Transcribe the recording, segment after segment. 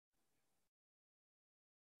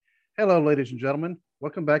Hello, ladies and gentlemen.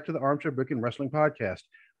 Welcome back to the Armchair Booking Wrestling Podcast.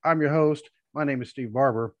 I'm your host. My name is Steve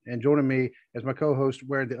Barber, and joining me as my co-host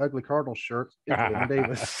wearing the ugly Cardinals shirt is Damon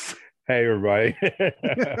Davis. Hey, everybody.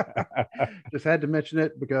 Just had to mention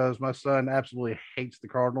it because my son absolutely hates the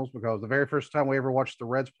Cardinals because the very first time we ever watched the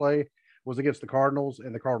Reds play was against the Cardinals,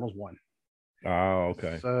 and the Cardinals won. Oh,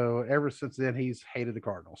 okay. So ever since then, he's hated the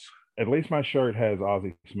Cardinals. At least my shirt has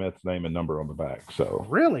Ozzie Smith's name and number on the back. So,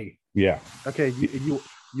 Really? yeah. Okay,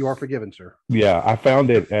 you are forgiven, sir. Yeah, I found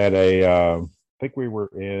it at I think we were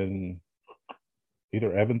in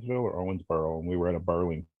either Evansville or Owensboro, and we were at a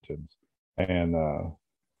Burlington's. And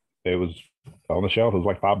it was on the shelf. It was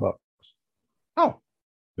like $5. Oh,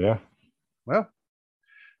 Yeah,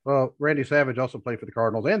 well, Randy Savage also played for the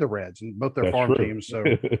Cardinals and the Reds, and both their that's farm true. teams. So,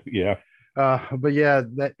 Yeah. but yeah,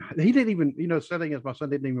 that he didn't even, the thing is, my son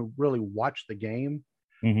didn't even really watch the game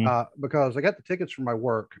Hmm. because I got the tickets from my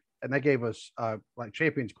work, and they gave us like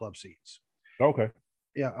Champions Club seats. Okay.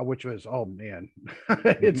 Yeah, which was, oh man,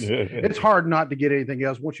 it's hard not to get anything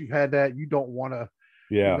else once you've had that. You don't want to,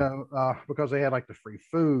 Yeah. because they had like the free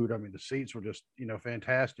food. I mean, the seats were just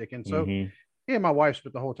fantastic, and so Hmm. yeah, my wife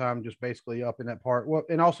spent the whole time just basically up in that part. Well,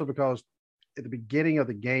 and also because at the beginning of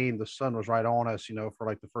the game, the sun was right on us, for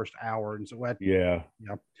like the first hour, and so Yeah.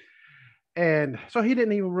 yeah. And so he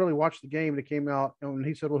didn't even really watch the game. And it came out, and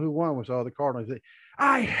he said, "Well, who won?" Was all the Cardinals. Said,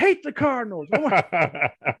 I hate the Cardinals. Well,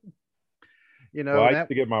 I used That.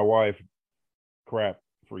 to give my wife crap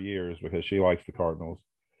for years because she likes the Cardinals,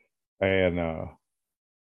 and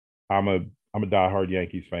I'm a I'm a diehard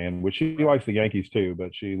Yankees fan, which she likes the Yankees too,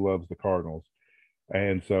 but she loves the Cardinals.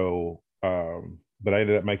 And so, but I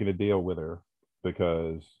ended up making a deal with her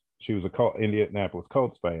because she was a Indianapolis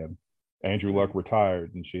Colts fan. Andrew Luck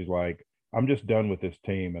retired, and she's like, "I'm just done with this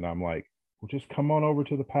team," and I'm like, "Well, just come on over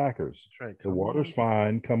to the Packers. Right, The come water's on.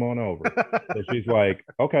 fine. Come on over." So she's like,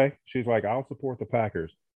 "Okay." She's like, "I'll support the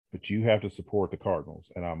Packers, but you have to support the Cardinals."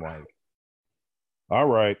 And I'm like, "All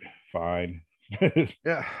right, fine."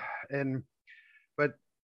 Yeah, and but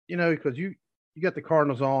because you got the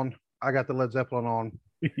Cardinals on, I got the Led Zeppelin on.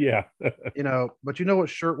 Yeah. But you know what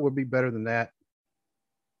shirt would be better than that,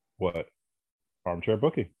 What? Armchair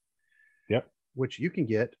booking. Yep. which you can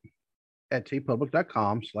get at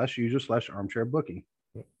tpublic.com/user/armchair booking,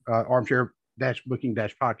 armchair dash booking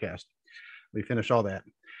dash podcast. We finish all that.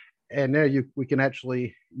 And there we can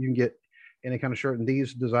actually, you can get any kind of shirt in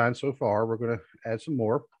these designs so far. We're going to add some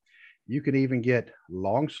more. You can even get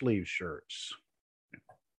long sleeve shirts.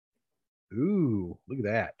 Ooh, look at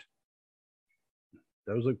that.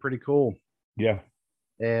 Those look pretty cool. Yeah.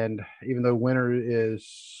 And even though winter is,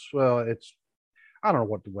 well, I don't know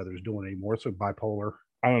what the weather's doing anymore. It's so bipolar.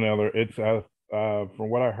 I don't know. It's from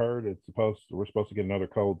what I heard, we're supposed to get another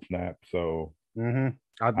cold snap. So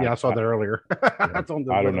I saw that earlier. Yeah, That's on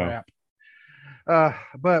the I don't weather know. app.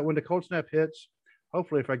 But when the cold snap hits,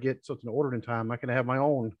 hopefully if I get something ordered in time, I can have my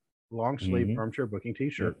own long sleeve armchair booking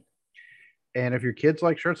t-shirt. Yep. And if your kids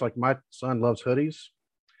like shirts, like my son loves hoodies,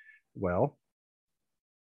 well,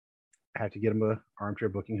 I have to get him a armchair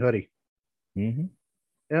booking hoodie. Mm-hmm.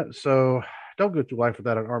 Yeah, so don't go through life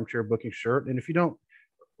without an armchair booking shirt. And if you don't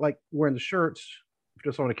like wearing the shirts, if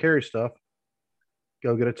you just want to carry stuff,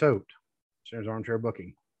 go get a tote. So there's armchair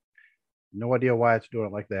booking. No idea why it's doing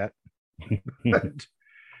it like that.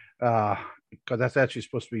 Because that's actually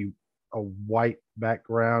supposed to be a white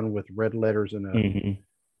background with red letters and the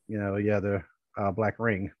black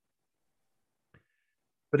ring.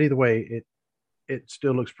 But either way, it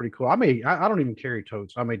still looks pretty cool. I don't even carry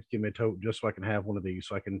totes. I may give me a tote just so I can have one of these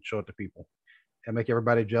so I can show it to people and make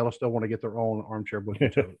everybody jealous. They'll want to get their own armchair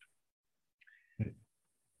booking tote.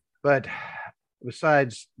 But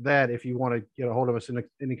besides that, if you want to get a hold of us in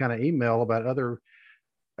any kind of email about other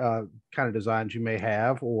kind of designs you may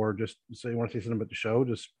have, or just say you want to say something about the show,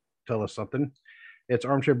 just tell us something. It's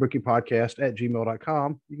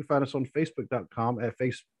armchairbookingpodcast@gmail.com. You can find us on facebook.com at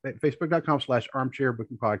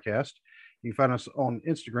facebook.com/armchairbookingpodcast. You can find us on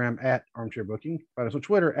Instagram at armchairbooking. Find us on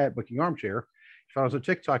Twitter at bookingarmchair. You find us on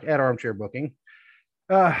TikTok at armchairbooking.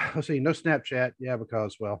 Let's see, no Snapchat. Yeah,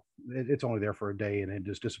 because, well, it's only there for a day and it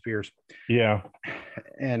just disappears. Yeah.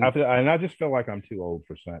 And I just feel like I'm too old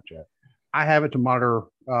for Snapchat. I have it to monitor.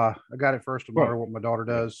 I got it first to monitor what my daughter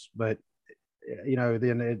does, but I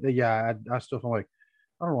still feel like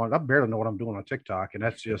I don't know. I barely know what I'm doing on TikTok, and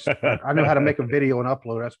that's just I know how to make a video and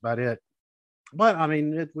upload. That's about it. But I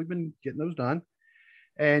mean, we've been getting those done,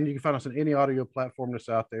 and you can find us on any audio platform that's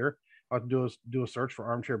out there. All you have to do a search for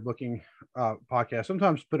Armchair Booking Podcast.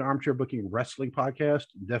 Sometimes put Armchair Booking Wrestling Podcast.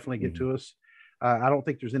 Definitely get to us. I don't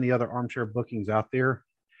think there's any other armchair bookings out there.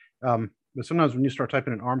 But sometimes when you start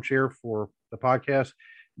typing in armchair for the podcast,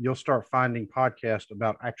 you'll start finding podcasts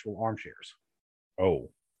about actual armchairs. Oh,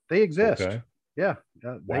 They exist. okay. Yeah,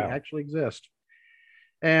 they Wow. actually exist.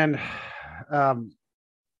 And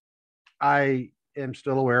I am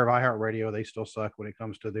still aware of iHeartRadio. They still suck when it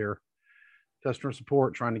comes to their customer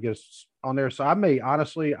support, trying to get us on there. So I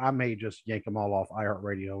may just yank them all off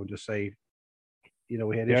iHeartRadio and just say,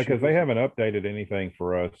 we had Yeah, issues because they with haven't updated anything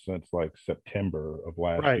for us since like September of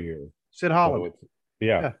last right. year. Sid So Holland. it's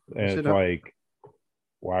yeah, Yeah, and it's like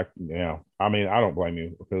why? Yeah, I mean, I don't blame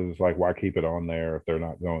you because it's like why keep it on there if they're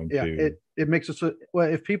not going yeah. to? It makes us well.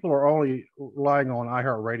 If people are only relying on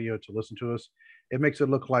iHeartRadio to listen to us, it makes it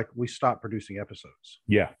look like we stopped producing episodes.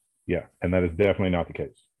 Yeah, yeah, and that is definitely not the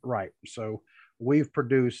case. Right. So we've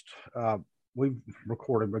produced. We've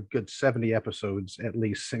recorded a good 70 episodes at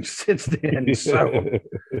least since then. So,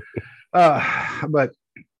 but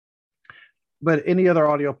any other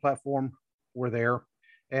audio platform, we're there.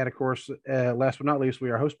 And of course, last but not least, we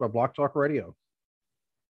are hosted by Block Talk Radio.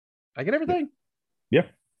 I get everything. Yeah,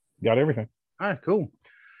 got everything. All right, cool.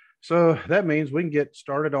 So that means we can get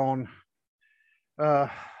started on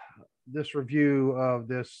this review of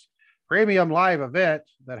this premium live event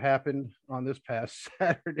that happened on this past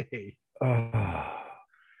Saturday.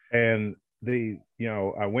 And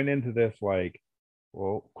I went into this like,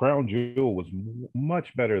 well, Crown Jewel was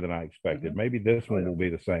much better than I expected. Maybe this one will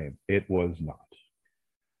be the same. It was not.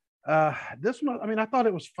 This one, I mean, I thought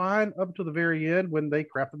it was fine up to the very end when they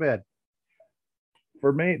crapped the bed.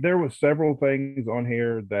 For me, there was several things on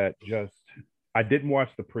here that just I didn't watch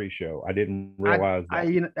the pre-show. I didn't realize I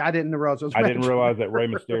didn't realize I didn't realize that Rey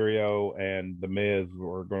Mysterio and The Miz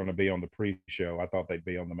were going to be on the pre-show. I thought they'd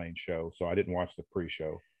be on the main show, so I didn't watch the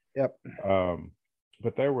pre-show. Yep.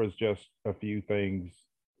 But there was just a few things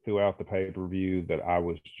throughout the pay-per-view that I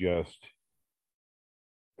was just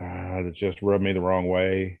that just rubbed me the wrong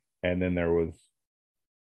way. And then there was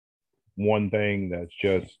one thing that's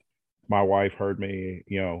just my wife heard me,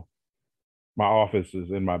 my office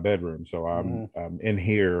is in my bedroom, so I'm in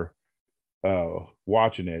here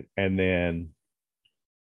watching it, and then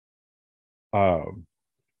I'm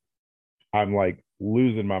like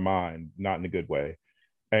losing my mind, not in a good way.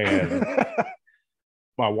 And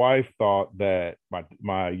my wife thought that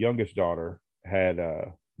my youngest daughter had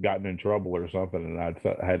gotten in trouble or something, and I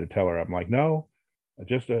had to tell her, I'm like, no,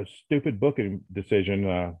 just a stupid booking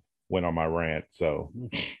decision. Went on my rant. So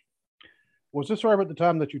was this right at the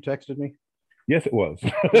time that you texted me? Yes, it was.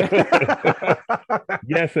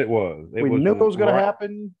 Yes, it was. We knew it was going to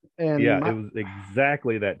happen. And yeah, it was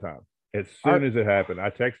exactly that time. As soon as it happened,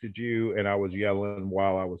 I texted you and I was yelling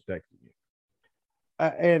while I was texting you.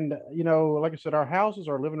 And, like I said, our houses,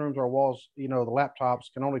 our living rooms, our walls, the laptops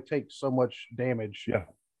can only take so much damage. Yeah.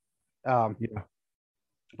 Yeah.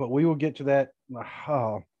 But we will get to that.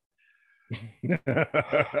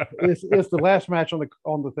 It's the last match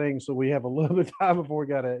on the thing, so we have a little bit of time before we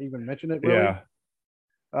got to even mention it. Really.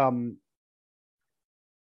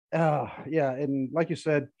 Yeah. And like you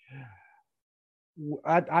said,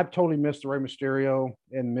 I totally missed the Rey Mysterio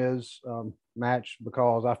and Miz match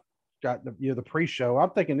because I got the pre-show.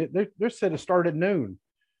 I'm thinking they said it started at noon.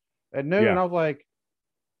 At noon, I was like,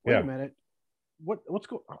 wait a minute. What's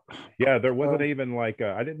going on? Yeah, there wasn't even like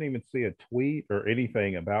I didn't even see a tweet or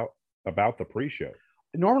anything about the pre-show.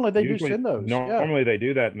 Normally they do send those. Normally they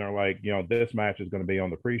do that, and they're like, this match is going to be on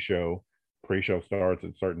the pre-show. Pre-show starts at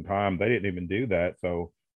a certain time. They didn't even do that,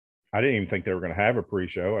 so I didn't even think they were going to have a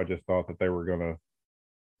pre-show. I just thought that they were going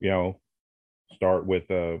to, start with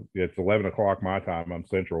it's 11 o'clock my time. I'm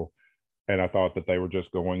Central, and I thought that they were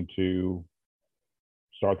just going to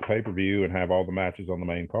start the pay-per-view and have all the matches on the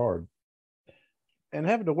main card. And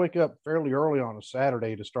having to wake up fairly early on a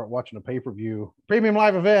Saturday to start watching a pay-per-view premium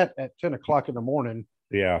live event at 10 o'clock in the morning.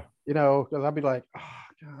 Yeah. Because I'd be like, oh,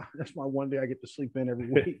 God, that's my one day I get to sleep in every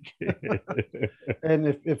week. And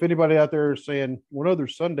if anybody out there is saying, well, no,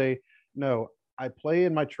 there's Sunday. No, I play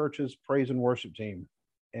in my church's praise and worship team.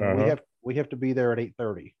 And we have to be there at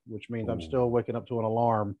 8:30, which means I'm still waking up to an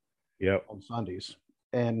alarm on Sundays.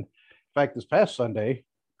 And in fact, this past Sunday,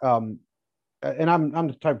 and I'm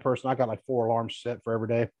the type of person, I got like 4 alarms set for every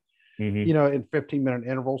day, in 15-minute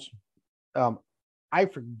intervals. I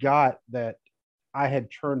forgot that I had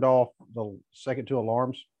turned off the second 2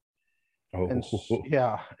 alarms. And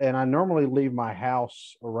I normally leave my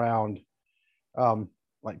house around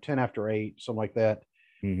like 10 after 8, something like that.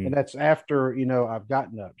 And that's after, I've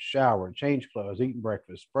gotten up, showered, changed clothes, eaten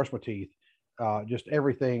breakfast, brushed my teeth, just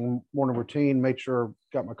everything, morning routine, make sure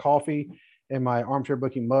got my coffee and my armchair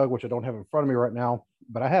booking mug, which I don't have in front of me right now,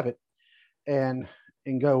 but I have it, and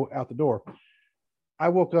go out the door. I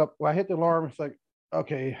woke up, I hit the alarm. It's like,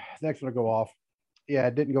 okay, next one to go off. Yeah,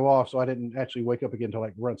 it didn't go off, so I didn't actually wake up again until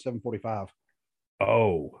like around 7:45.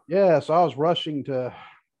 Oh, Yeah, so I was rushing to.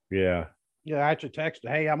 yeah. Yeah, I actually texted,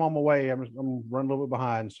 "Hey, I'm on my way. I'm running a little bit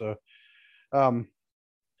behind." So, um,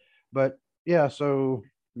 but yeah, so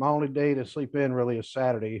my only day to sleep in really is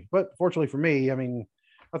Saturday. But fortunately for me, I mean,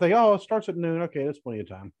 I think, oh, it starts at noon. Okay, that's plenty of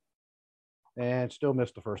time, and still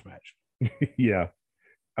missed the first match. Yeah.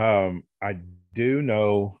 I do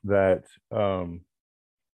know that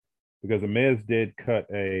because the Miz did cut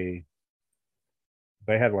a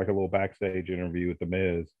they had like a little backstage interview with the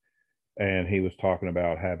Miz, and he was talking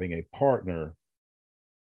about having a partner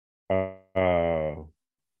uh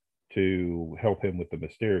to help him with the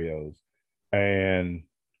Mysterios. And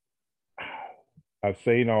I've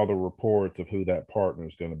seen all the reports of who that partner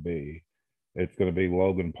is going to be. It's going to be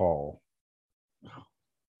Logan Paul.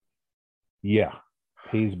 Yeah,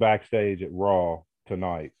 he's backstage at Raw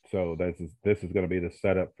tonight, so this is going to be the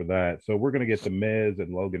setup for that. So we're going to get the Miz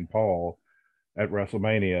and Logan Paul at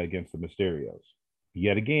WrestleMania against the Mysterios.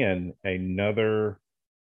 Yet again, another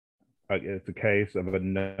it's a case of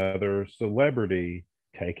another celebrity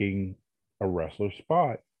taking a wrestler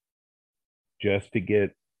spot just to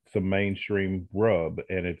get some mainstream rub,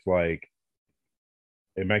 and it's like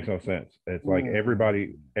it makes no sense. It's like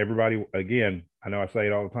everybody again, I know I say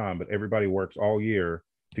it all the time, but everybody works all year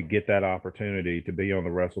to get that opportunity to be on the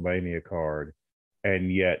WrestleMania card,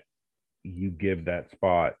 and yet you give that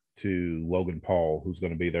spot to Logan Paul, who's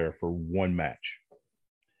going to be there for one match.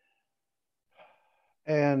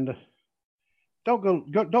 And don't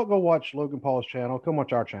go watch Logan Paul's channel. Come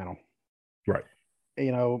watch our channel. Right.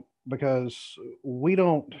 You know, because we're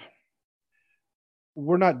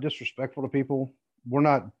not disrespectful to people. We're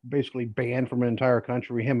not basically banned from an entire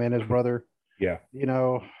country. Him and his brother. Yeah. You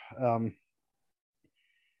know,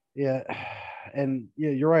 yeah, and yeah,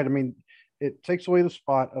 you're right. I mean, it takes away the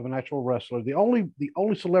spot of an actual wrestler. The only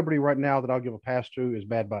celebrity right now that I'll give a pass to is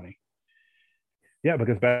Bad Bunny. Yeah,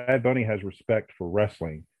 because Bad Bunny has respect for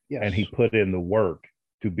wrestling, and Yes. he put in the work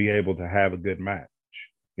to be able to have a good match.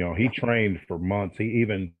 He Yeah. trained for months.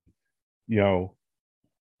 You know,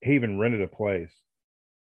 he even rented a place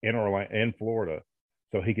in Orlando, in Florida,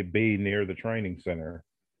 so he could be near the training center,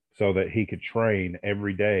 so that he could train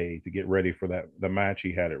every day to get ready for the match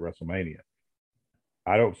he had at WrestleMania.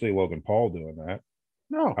 I don't see Logan Paul doing that.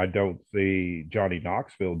 No. I don't see Johnny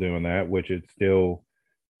Knoxville doing that, which it's still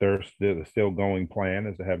the still going plan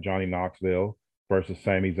is to have Johnny Knoxville versus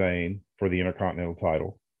Sami Zayn for the Intercontinental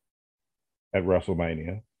title at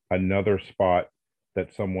WrestleMania. Another spot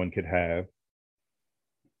that someone could have.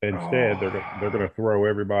 Instead, Oh. they're going to throw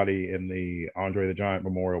everybody in the Andre the Giant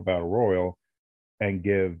Memorial Battle Royal and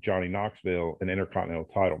give Johnny Knoxville an Intercontinental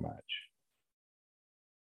title match,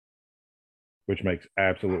 which makes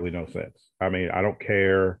absolutely no sense. I mean, I don't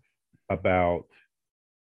care about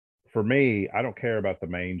for me, I don't care about the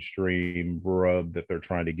mainstream rub that they're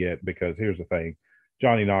trying to get, because here's the thing: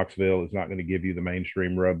 Johnny Knoxville is not going to give you the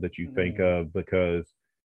mainstream rub that you think of, because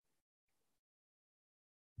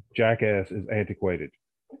Jackass is antiquated.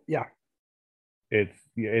 Yeah.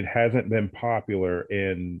 It hasn't been popular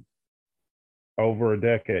in over a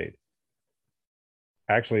decade.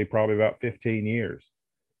 Actually, probably about 15 years.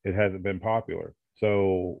 It hasn't been popular.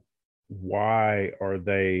 So why are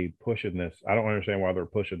they pushing this? I don't understand why they're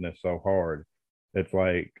pushing this so hard. It's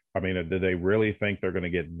like, I mean, do they really think they're going to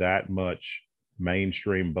get that much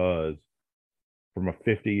mainstream buzz from a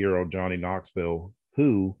 50-year-old Johnny Knoxville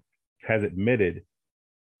who has admitted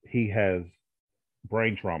he has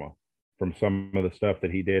brain trauma from some of the stuff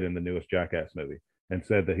that he did in the newest Jackass movie, and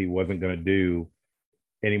said that he wasn't going to do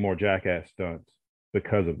any more Jackass stunts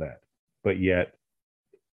because of that. But yet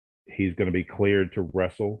he's going to be cleared to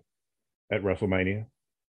wrestle at WrestleMania.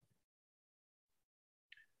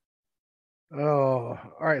 Oh,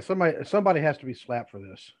 all right. Somebody has to be slapped for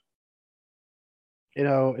this. You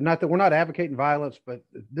know, not that we're not advocating violence, but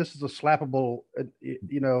this is a slappable,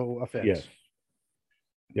 offense. Yes.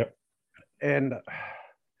 Yep. And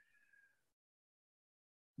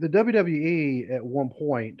the WWE at one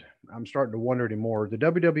point, I'm starting to wonder anymore. The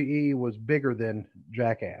WWE was bigger than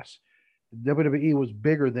Jackass. The WWE was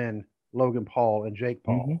bigger than Logan Paul and Jake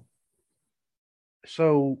Paul. Mm-hmm.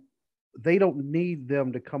 So they don't need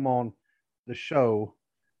them to come on the show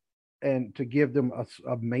and to give them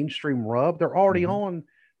a mainstream rub. They're already on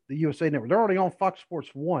the USA Network. They're already on Fox Sports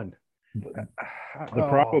 1. The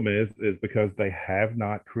problem is because they have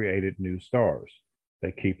not created new stars.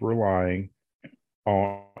 They keep relying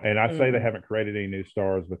on, and I say they haven't created any new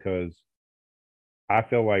stars because I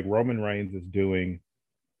feel like Roman Reigns is doing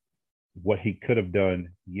what he could have done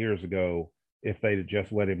years ago if they'd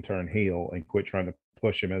just let him turn heel and quit trying to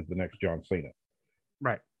push him as the next John Cena.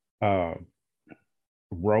 Right. Um,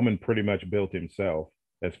 Roman pretty much built himself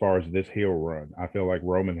as far as this heel run. I feel like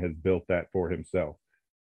Roman has built that for himself.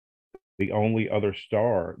 The only other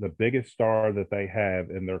star, the biggest star that they have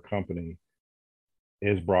in their company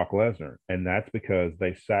is Brock Lesnar. And that's because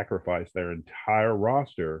they sacrificed their entire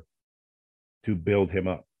roster to build him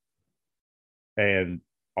up. And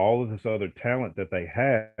all of this other talent that they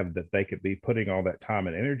have that they could be putting all that time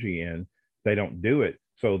and energy in, they don't do it.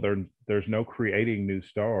 So there's no creating new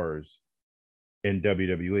stars in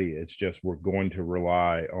WWE. It's just we're going to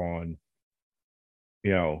rely on,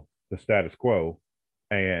 the status quo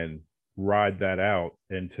and ride that out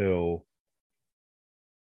until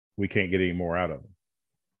we can't get any more out of them.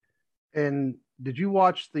 And did you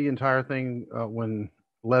watch the entire thing when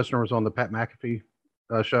Lesnar was on the Pat McAfee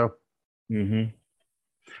show? Mm-hmm.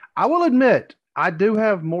 I will admit, I do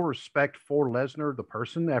have more respect for Lesnar, the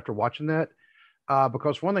person, after watching that,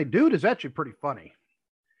 because when they do it is actually pretty funny.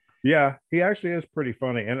 Yeah, he actually is pretty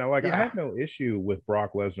funny. And I Yeah. have no issue with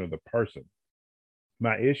Brock Lesnar, the person.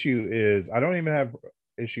 My issue is I don't even have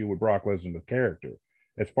issue with Brock Lesnar, the character.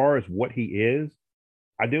 As far as what he is,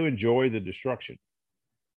 I do enjoy the destruction.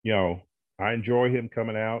 I enjoy him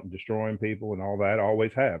coming out and destroying people and all that. I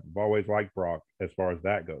always have. I've always liked Brock as far as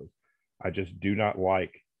that goes. I just do not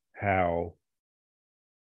like how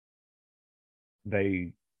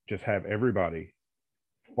they just have everybody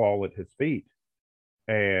fall at his feet.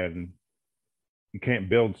 And you can't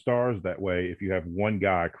build stars that way if you have one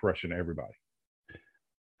guy crushing everybody.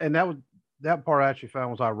 And that part I actually found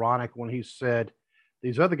was ironic when he said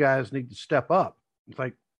these other guys need to step up. It's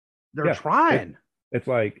like they're trying. It's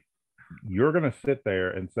like you're going to sit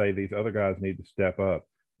there and say these other guys need to step up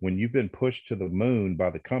when you've been pushed to the moon by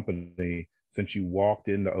the company since you walked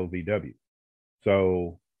into OVW.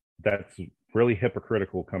 So that's really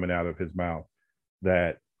hypocritical coming out of his mouth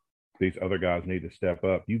that these other guys need to step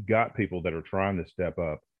up. You've got people that are trying to step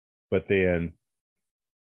up, but then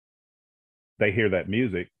they hear that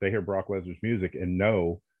music, they hear Brock Lesnar's music and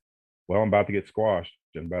know, well, I'm about to get squashed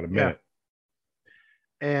in about a minute.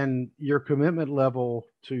 And your commitment level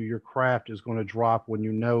to your craft is going to drop when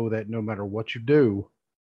you know that no matter what you do,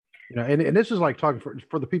 and this is like talking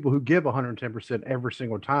for the people who give 110% every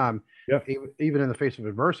single time, even in the face of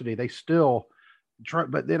adversity, they still try.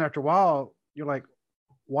 But then after a while, you're like,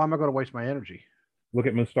 why am I going to waste my energy? Look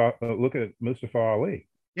at Mustafa Ali.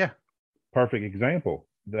 Yeah. Perfect example.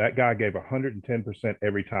 That guy gave 110%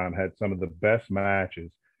 every time, had some of the best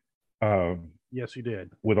matches. Yes, he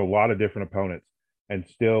did. With a lot of different opponents and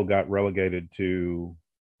still got relegated to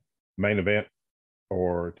main event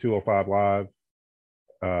or 205 Live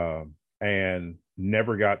and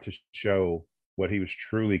never got to show what he was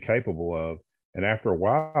truly capable of. And after a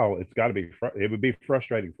while, it would be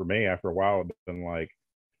frustrating for me after a while. It's been like,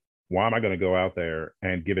 why am I going to go out there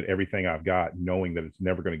and give it everything I've got, knowing that it's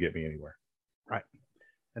never going to get me anywhere? Right.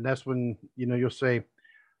 And that's when, you'll say,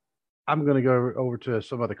 I'm going to go over to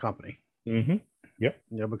some other company. Mm-hmm. Yep.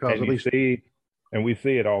 Because and at least we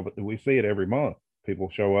see it every month. People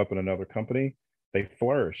show up in another company, they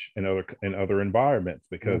flourish in other environments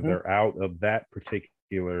because they're out of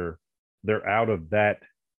that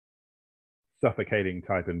suffocating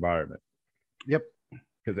type environment. Yep.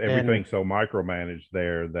 Because everything's so micromanaged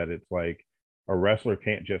there that it's like a wrestler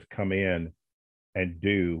can't just come in and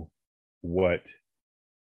do what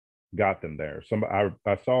got them there.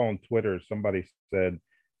 I saw on Twitter somebody said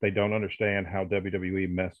they don't understand how WWE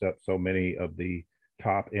messed up so many of the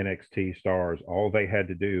top NXT stars. All they had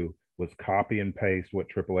to do was copy and paste what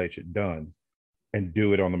Triple H had done and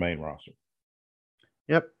do it on the main roster.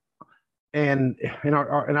 Yep. And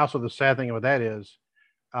also the sad thing with that is,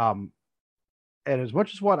 and as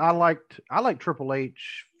much as what I liked Triple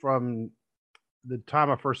H from the time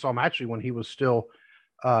I first saw him, actually when he was still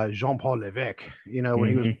Jean-Paul Levesque, when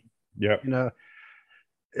he was,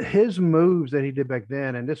 his moves that he did back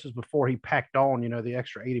then, and this is before he packed on, the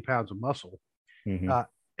extra 80 pounds of muscle.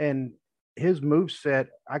 And his move set,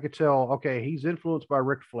 I could tell, okay, he's influenced by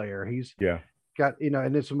Ric Flair. He's got,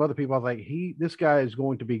 and then some other people, I was like, this guy is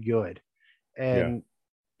going to be good. And,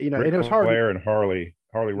 Ric and it was hard. Flair and Harley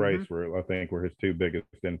Race were his two biggest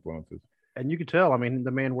influences. And you could tell,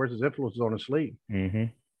 the man wears his influences on his sleeve.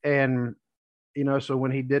 And, so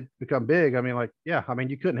when he did become big,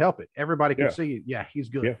 you couldn't help it. Everybody could see, he's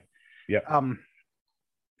good.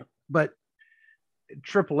 But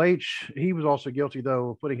Triple H, he was also guilty,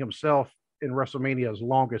 though, of putting himself in WrestleMania's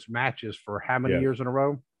longest matches for how many years in a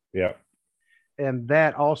row? Yeah. And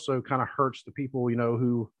that also kind of hurts the people,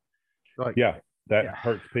 who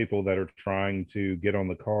hurts people that are trying to get on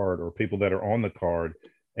the card or people that are on the card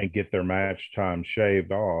and get their match time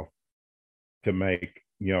shaved off to make,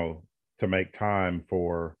 to make time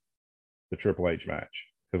for the Triple H match.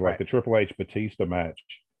 Because like Right. the Triple H Batista match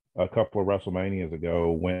a couple of WrestleManias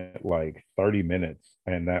ago went like 30 minutes,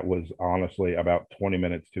 and that was honestly about 20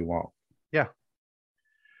 minutes too long. Yeah.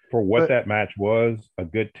 For what But that match was, a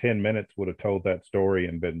good 10 minutes would have told that story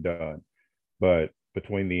and been done. But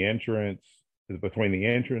between the entrances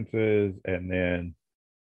and then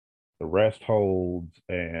the rest holds,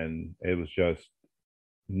 and it was just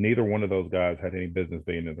neither one of those guys had any business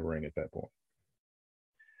being in the ring at that point.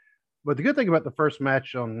 but the good thing about the first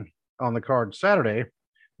match on the card Saturday,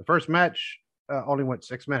 the first match only went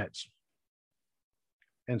 6 minutes,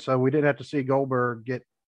 and so we didn't have to see Goldberg get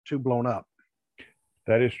too blown up.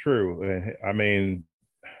 That is true. I mean,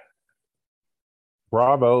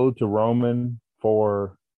 bravo to Roman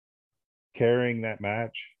for carrying that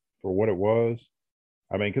match for what it was.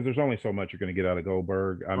 I mean, because there's only so much you're going to get out of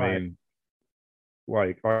Goldberg. I Right. mean,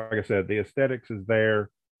 like I said, the aesthetics is there.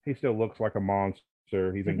 He still looks like a monster.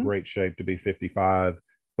 He's in Mm-hmm. great shape to be 55,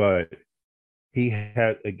 but he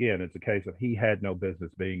had, again, it's a case of he had no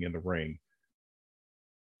business being in the ring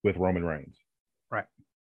with Roman Reigns. Right.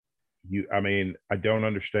 I mean, I don't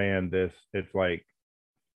understand this. It's like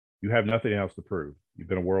you have nothing else to prove. You've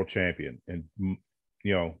been a world champion in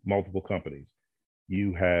multiple companies.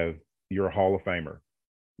 You're a Hall of Famer.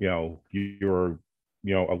 You're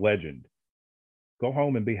a legend. Go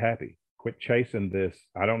home and be happy. Quit chasing this.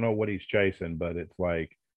 I don't know what he's chasing, but it's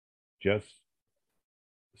like just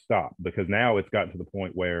stop, because now it's gotten to the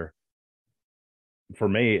point where for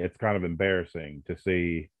me it's kind of embarrassing to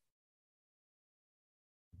see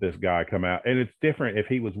this guy come out. And it's different if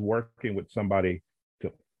he was working with somebody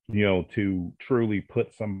to truly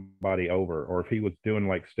put somebody over, or if he was doing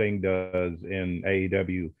like Sting does in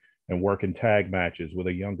AEW and working tag matches with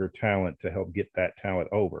a younger talent to help get that talent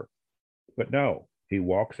over. But no, he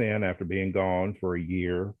walks in after being gone for a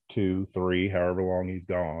year, 2, 3, however long he's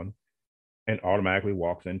gone, and automatically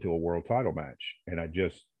walks into a world title match. And I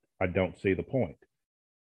don't see the point.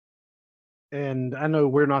 And I know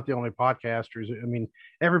we're not the only podcasters. I mean,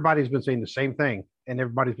 everybody's been saying the same thing, and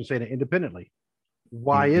everybody's been saying it independently.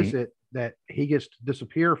 Why is it that he gets to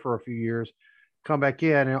disappear for a few years, come back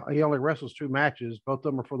in, and he only wrestles 2 matches, both of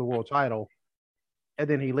them are for the world title, and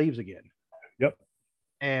then he leaves again? Yep.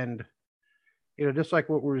 And just like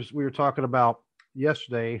what we were talking about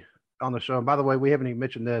yesterday on the show. And by the way, we haven't even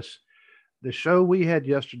mentioned this. The show we had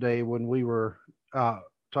yesterday when we were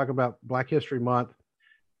talking about Black History Month,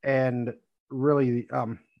 and really,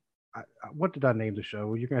 what did I name the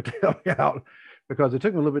show? You're going to tell me out, because it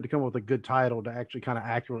took me a little bit to come up with a good title to actually kind of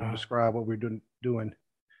accurately describe what we're doing.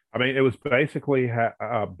 I mean, it was basically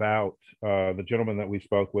about the gentleman that we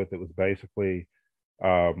spoke with. It was basically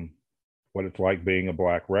what it's like being a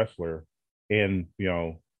black wrestler in,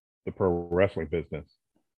 the pro wrestling business.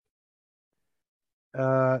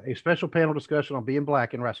 A special panel discussion on being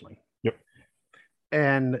black in wrestling. Yep.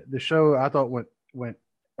 And the show I thought went.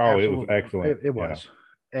 Oh, it was excellent. It was,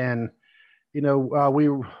 and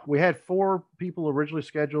we had 4 people originally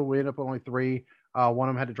scheduled. We ended up only 3. One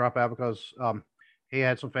of them had to drop out because he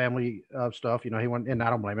had some family stuff. He went, and I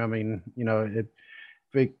don't blame him. I mean,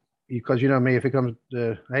 because me, if it comes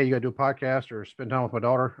to, hey, you got to do a podcast or spend time with my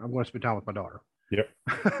daughter, I'm going to spend time with my daughter.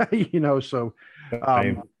 Yep. So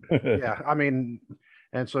yeah, I mean,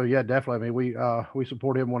 and so yeah, definitely. I mean, we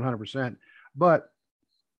support him 100%, but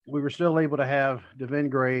we were still able to have Devin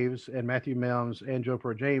Graves and Matthew Mims and Joe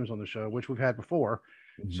Per James on the show, which we've had before.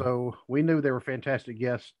 Mm-hmm. So we knew they were fantastic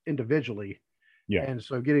guests individually. Yeah. And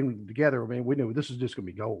so getting them together, I mean, we knew this is just going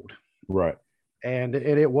to be gold. Right. And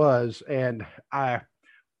it was. And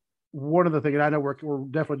one of the things, and I know we're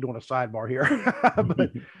definitely doing a sidebar here, but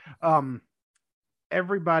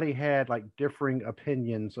everybody had like differing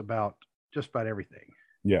opinions about just about everything.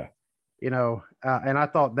 Yeah. And I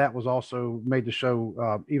thought that was also made the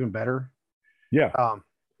show even better. Yeah.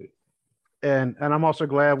 And I'm also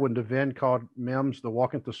glad when Devin called Mims the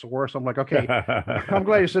walking thesaurus. I'm like, okay, I'm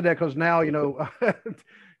glad you said that, because now,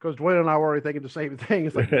 because Dwayne and I were already thinking the same thing.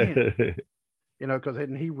 It's like, man, because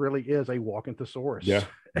he really is a walking thesaurus. Yeah.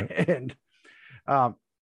 And, but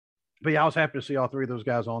yeah, I was happy to see all 3 of those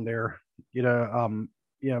guys on there.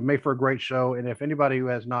 Made for a great show. And if anybody who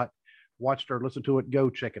has not watched or listened to it,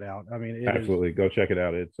 go check it out. I mean, absolutely go check it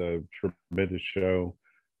out. It's a tremendous show.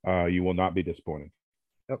 You will not be disappointed.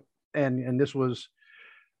 Yep. And this was,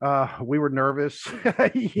 we were nervous,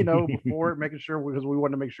 before it, making sure, because we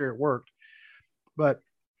wanted to make sure it worked. But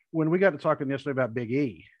when we got to talking yesterday about Big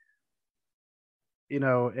E, and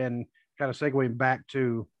kind of segueing back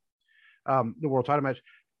to the world title match,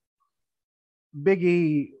 Big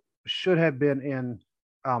E should have been in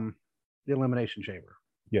the Elimination Chamber.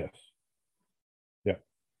 Yes. Yeah.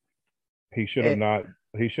 He should have And, not.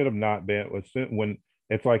 He should have not been. When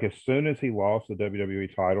it's like as soon as he lost the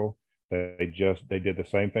WWE title, they did the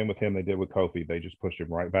same thing with him they did with Kofi. They just pushed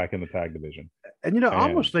him right back in the tag division. I And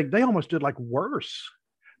almost think they almost did like worse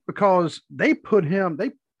because they put him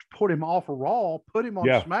off of Raw, put him on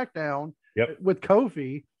yeah, SmackDown yep, with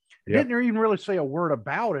Kofi. yep. Didn't even really say a word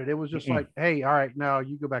about it. It was just Mm-mm. like, hey, all right, now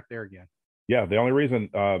you go back there again. Yeah, the only reason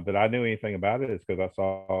that I knew anything about it is because I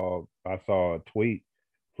saw a tweet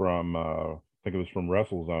from I think it was from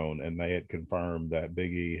WrestleZone, and they had confirmed that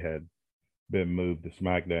Big E had been moved to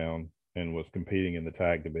SmackDown and was competing in the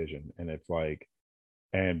tag division. And it's like,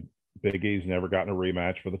 and Big E's never gotten a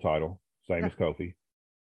rematch for the title, same Yeah. as Kofi,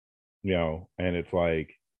 and it's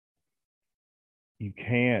like you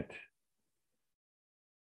can't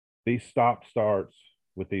these stop starts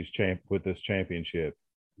with with this championship.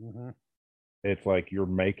 Mm-hmm. It's like you're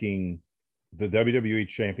making the WWE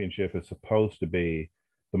championship is supposed to be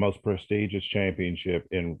the most prestigious championship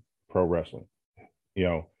in pro wrestling. You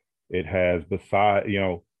know, it has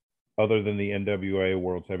other than the NWA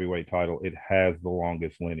World's Heavyweight title, it has the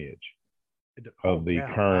longest lineage Oh of the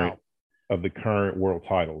yeah, current wow. world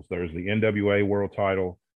titles. There's the NWA World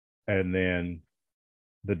title, and then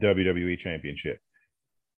the WWE Championship.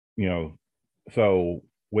 You know, so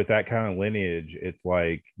with that kind of lineage, it's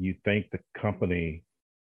like you think the company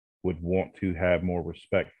would want to have more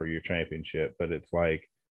respect for your championship, but it's like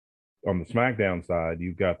on the SmackDown side,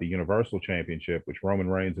 you've got the Universal Championship, which Roman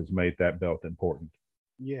Reigns has made that belt important.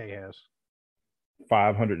 Yeah, yes.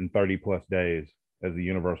 530 plus days as the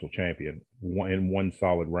Universal Champion in one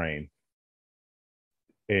solid reign.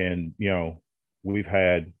 And, we've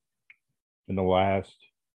had in the last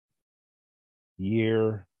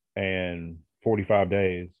year and 45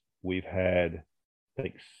 days, we've had, I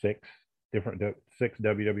think, six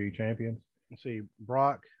WWE champions. Let's see,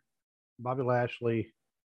 Brock, Bobby Lashley,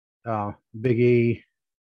 Big E.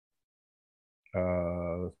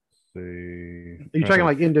 Let's see. Are you talking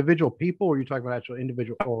like individual people, or are you talking about actual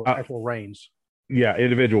individual or actual reigns? Yeah,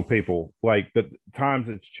 individual people. Like the times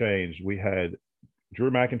it's changed. We had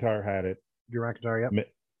Drew McIntyre had it. Drew McIntyre, yep.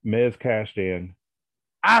 Miz cashed in.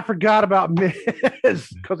 I forgot about Miz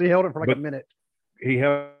because he held it for like a minute. He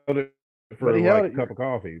held it for like a cup of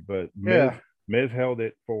coffee, but Miz held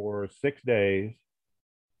it for 6 days,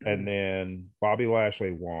 and then Bobby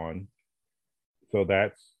Lashley won. So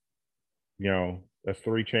that's that's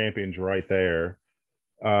 3 champions right there.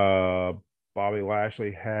 Bobby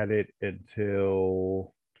Lashley had it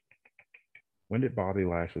until when did Bobby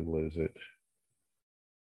Lashley lose it?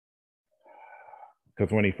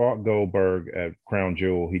 Because when he fought Goldberg at Crown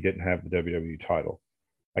Jewel, he didn't have the WWE title.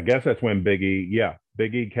 I guess that's when Big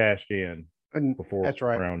E cashed in before that's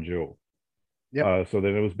right. Crown Jewel. Yep. So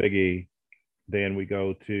then it was Big E. Then we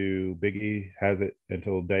go to Big E has it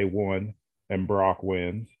until day 1, and Brock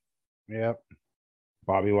wins. Yep.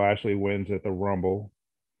 Bobby Lashley wins at the Rumble,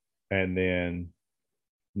 and then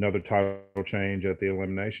another title change at the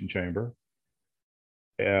Elimination Chamber.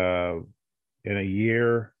 In a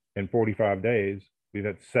year and 45 days, we've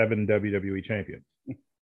had 7 WWE champions.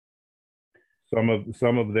 Some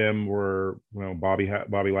of them were,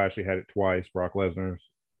 Bobby Lashley had it twice. Brock Lesnar's,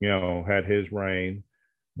 had his reign,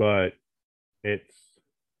 but that's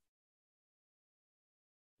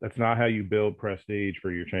not how you build prestige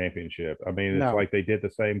for your championship. I mean, it's like they did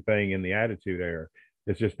the same thing in the Attitude Era.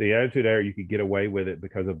 It's just the Attitude Era, you could get away with it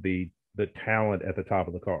because of the talent at the top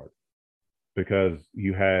of the card. Because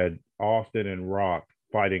you had Austin and Rock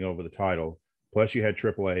fighting over the title, plus you had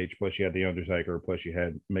Triple H, plus you had The Undertaker, plus you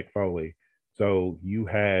had Mick Foley. So you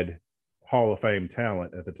had Hall of Fame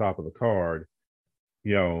talent at the top of the card,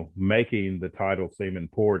 making the title seem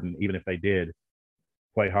important, even if they did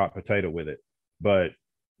play hot potato with it. But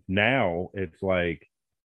now it's like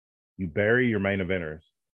you bury your main eventers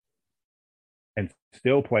and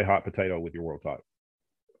still play hot potato with your world title.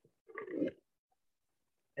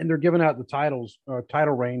 And they're giving out the title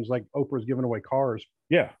reigns like Oprah's giving away cars.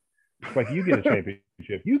 Yeah. It's like you get a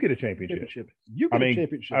championship. You get a championship. You get a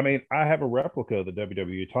championship. I mean, I have a replica of the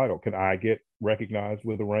WWE title. Can I get recognized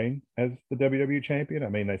with a reign as the WWE champion? I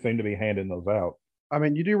mean, they seem to be handing those out. I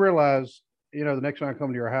mean, you do realize, the next time I come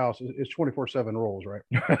to your house, it's 24/7 rules, right?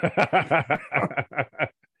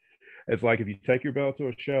 It's like if you take your belt to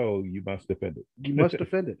a show, you must defend it. You must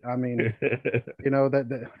defend it. I mean,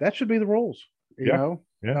 that should be the rules. Yeah.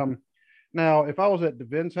 Now, if I was at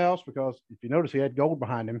Devin's house, because if you notice, he had gold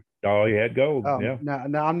behind him. Oh, he had gold. Yeah.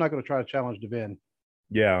 Now I'm not going to try to challenge Devin.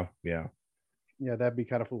 Yeah. Yeah, that'd be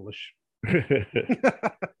kind of foolish.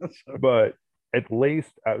 But at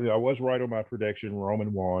least I was right on my prediction.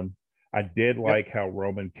 Roman won. I did Yep. like how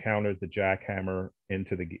Roman countered the jackhammer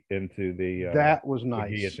into That was the nice.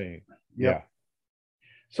 guillotine. Yeah, Yep. I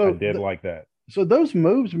So did like that. so those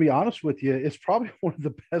moves, to be honest with you, it's probably one of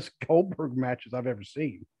the best Goldberg matches I've ever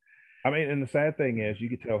seen. I mean, and the sad thing is, you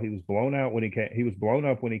could tell he was blown out when he came. He was blown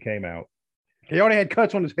up when he came out. He already had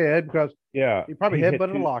cuts on his head because Yeah, he probably he hit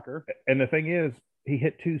headbutted a two. locker. And the thing is, he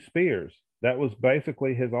hit two spears. That was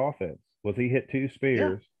basically his offense. Was he hit two Yeah.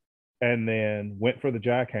 spears and then went for the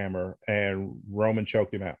jackhammer, and Roman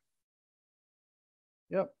choked him out.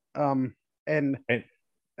 Yep. And And and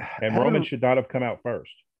having Roman a should not have come out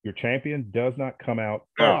first. Your champion does not come out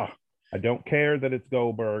first. oh, I don't care that it's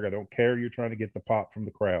Goldberg. I don't care you're trying to get the pop from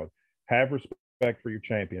the crowd. Have respect for your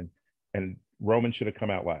champion. And Roman should have come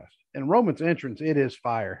out last. and Roman's entrance, it is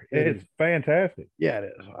fire. It It's is. fantastic. Yeah,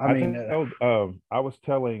 it is. I mean, I was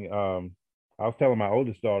telling my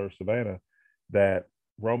oldest daughter Savannah that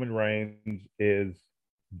Roman Reigns is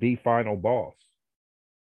the final boss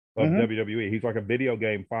of mhm. WWE. He's like a video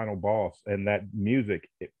game final boss, and that music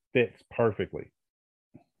it fits perfectly.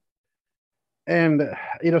 And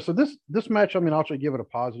so this match, I mean, I'll actually give it a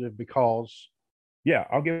positive because Yeah,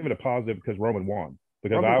 I'll give it a positive because Roman won.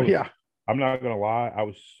 Because Roman, yeah, I'm not gonna lie, I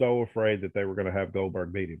was so afraid that they were gonna have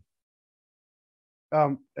Goldberg beat him.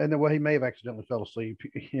 and then well, he may have accidentally fell asleep,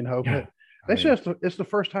 Yeah, but I they mean, said it's the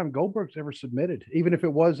first time Goldberg's ever submitted, even if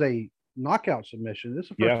it was a knockout submission. This is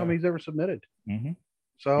the first time yeah, he's ever submitted. mm-hmm,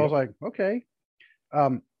 So I was yep, like, okay.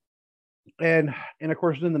 Um, and of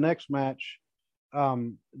course, in the next match,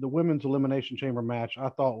 the women's elimination chamber match, I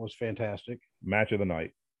thought was fantastic. match of the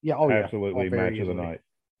night, Yeah, oh yeah, oh absolutely very match of the easily. night.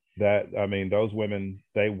 That I mean, those women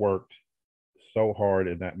they worked so hard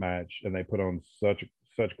in that match, and they put on such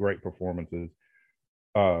great performances.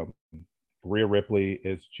 Um, Rhea Ripley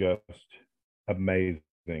is just amazing.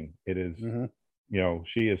 It is, Hmm.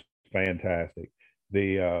 she is fantastic.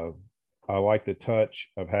 The I like the touch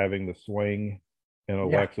of having the swing in Yeah.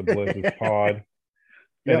 Alexa Bliss's pod,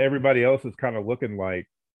 and Yep. everybody else is kind of looking like,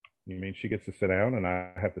 you mean she gets to sit down and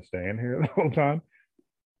I have to stand here the whole time?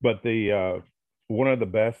 But the one of the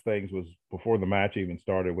best things was before the match even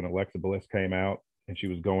started when Alexa Bliss came out and she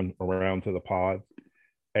was going around to the pods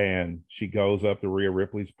and she goes up to Rhea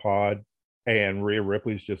Ripley's pod and Rhea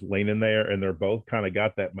Ripley's just leaning there and they're both kind of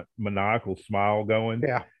got that maniacal smile going.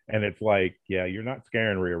 Yeah. And it's like, yeah, you're not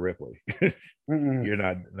scaring Rhea Ripley. Mm-mm. You're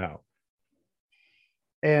not, no.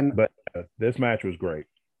 And But this match was great.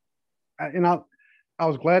 I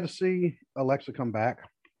was glad to see Alexa come back.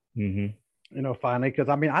 Mm-hmm. Finally, because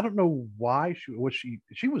I mean, I don't know why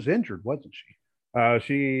she was injured, wasn't she?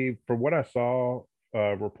 She, from what I saw,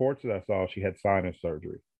 reports that I saw, she had sinus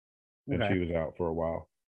surgery and Okay. she was out for a while.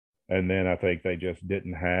 And then I think they just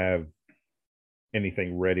didn't have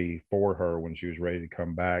anything ready for her when she was ready to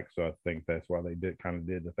come back. So I think that's why they did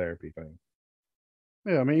the therapy thing.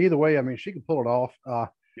 Yeah, I mean, either way, I mean, she could pull it off.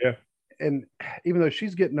 Yeah, And even though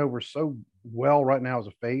she's getting over so well right now as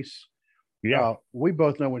a face, yeah. we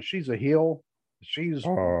both know when she's a heel, she's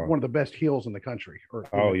Uh, one of the best heels in the country or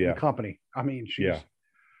oh in the yeah, company. I mean, she's yeah.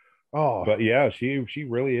 oh But yeah, she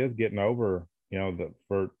really is getting over. The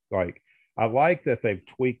for like I like that they've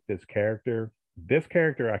tweaked this character. This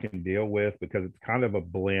character I can deal with because it's kind of a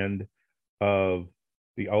blend of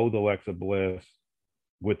the old Alexa Bliss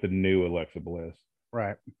with the new Alexa Bliss,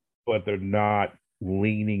 right, but they're not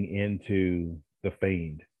leaning into the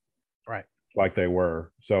Fiend right. like they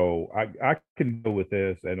were. So I can deal with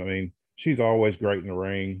this. And I mean, she's always great in the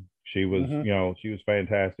ring. Hmm. She was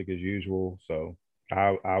fantastic as usual. So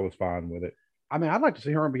I was fine with it. I mean, I'd like to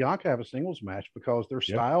see her and Bianca have a singles match because their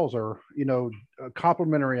Yeah. styles are,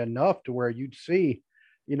 complementary enough to where you'd see,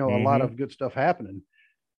 a lot Mm-hmm. of good stuff happening.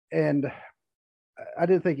 And I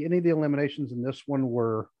didn't think any of the eliminations in this one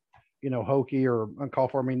were, hokey or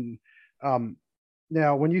uncalled for. I mean, um,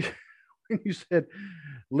 now when you when you said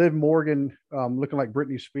Liv Morgan looking like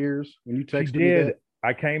Britney Spears, when you She texted me did.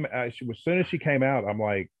 I came. As soon as she came out, I'm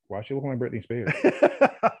like, why is she looking like Britney Spears?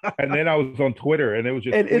 that, And then I was on Twitter, and it was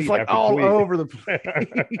just and it's tweet like after all tweet. over the place.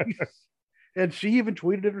 And she even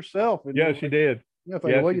tweeted it herself. And Yeah, she like, did. thinking,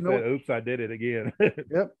 Yeah, well, she you know said, what? "Oops, I did it again."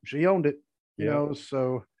 Yep, she owned it. Yep.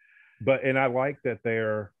 So But and I like that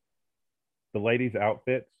the ladies'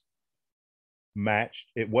 outfits matched.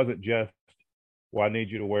 It wasn't just, well, I need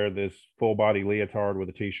you to wear this full body leotard with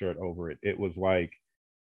a t-shirt over it. It was like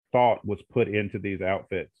thought was put into these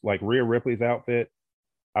outfits. Like Rhea Ripley's outfit,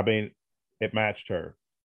 I mean, it matched her.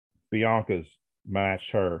 Bianca's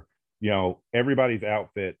matched her. Everybody's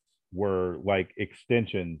outfits were like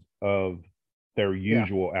extensions of their yeah,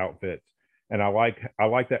 usual outfits. And I like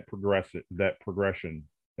that progression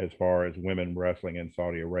as far as women wrestling in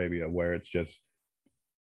Saudi Arabia, where it's just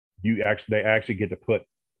they actually get to put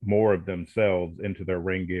more of themselves into their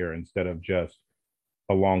ring gear instead of just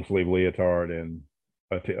a long sleeve leotard and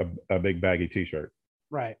a big baggy t-shirt.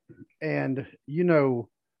 Right. And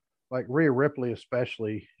like Rhea Ripley,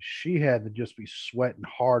 especially, she had to just be sweating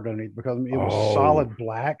hard underneath because I mean, it was Oh, solid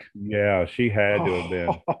black. yeah, she had to have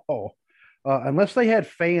been. Unless they had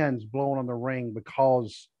fans blowing on the ring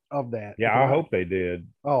because of that. Yeah, Because I hope they did.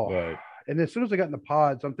 oh, But and as soon as I got in the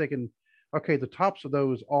pods, I'm thinking, okay, the tops of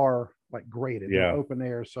those are like graded, they're yeah, open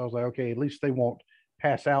air. So I was like, okay, at least they won't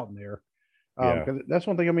pass out in there. yeah. Because that's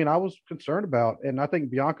one thing I mean I was concerned about, and I think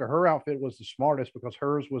Bianca, her outfit was the smartest because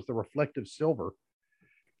hers was the reflective silver,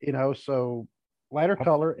 so lighter I,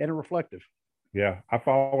 color and a reflective. yeah, I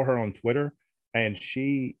follow her on Twitter, and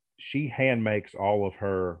she hand makes all of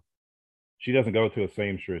her. She doesn't go to a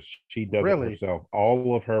seamstress. She does it Really? herself.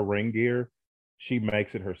 All of her ring gear, she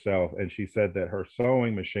makes it herself. And she said that her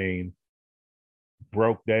sewing machine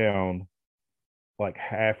broke down like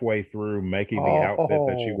halfway through making the outfit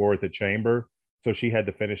that she Oh, wore at the chamber. So she had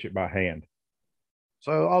to finish it by hand.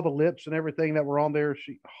 so all the lips and everything that were on there,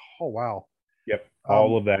 oh wow. Yep. Um,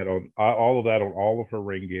 All of that on all of her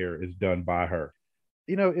ring gear is done by her.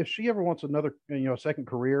 if she ever wants another, second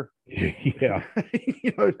career, Yeah.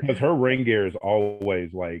 you know, Because her ring gear is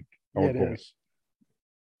always like yeah, on it point. is.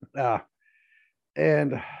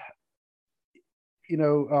 And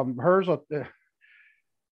hers,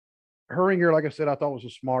 her ring gear, like I said, I thought was the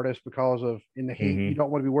smartest because of in the heat, you Mm-hmm.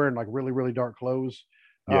 don't want to be wearing like really, really dark clothes.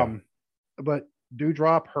 Yeah. Um, but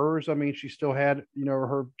Dewdrop, hers, I mean, she still had,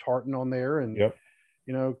 her tartan on there. And, Yep.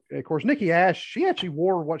 of course, Nikki Ash, she actually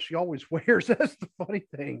wore what she always wears. That's the funny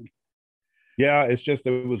thing. Yeah, it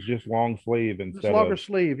was just long sleeve This instead longer of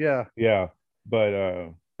sleeve. Yeah. yeah.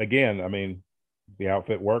 But again, I mean, the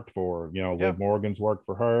outfit worked for her. Yeah. Liv Morgan's worked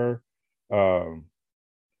for her. Um,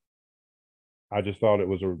 I just thought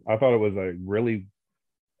I thought it was a really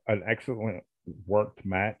an excellent worked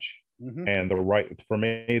match, Mm-hmm. and the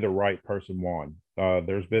right person won.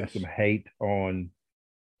 There's been some Yes. hate on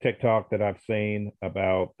TikTok that I've seen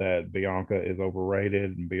about that Bianca is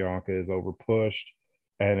overrated and Bianca is overpushed,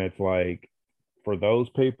 and it's like for those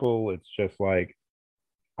people, it's just like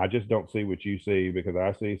I just don't see what you see because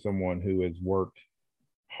I see someone who has worked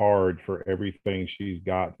hard for everything she's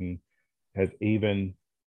gotten, has even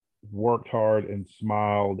worked hard and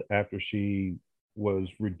smiled after she was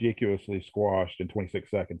ridiculously squashed in 26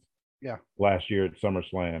 seconds Yeah. last year at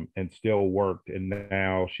SummerSlam and still worked. And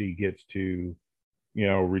now she gets to,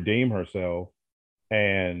 redeem herself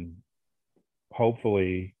and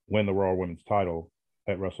hopefully win the Raw Women's title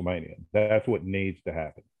at WrestleMania. That's what needs to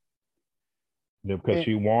happen. Because And,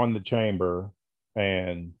 she won the chamber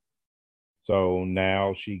and so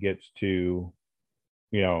now she gets to,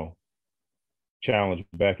 you know, challenge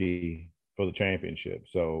Becky for the championship.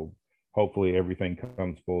 So hopefully everything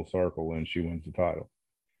comes full circle and she wins the title.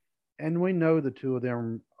 and we know the two of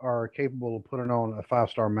them are capable of putting on a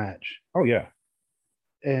 5-star match. Oh yeah.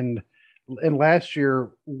 And last year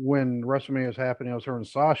when WrestleMania was happening, it was her and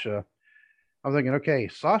Sasha. I'm thinking, okay,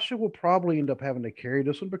 Sasha will probably end up having to carry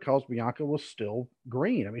this one because Bianca was still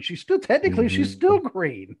green. I mean, she's Mm-hmm. still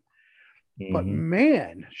green, but Mm-hmm.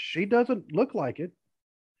 man, she doesn't look like it.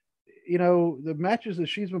 The matches that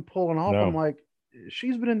she's been pulling off, I'm No. like,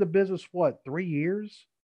 she's been in the business what, 3 years,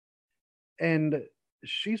 and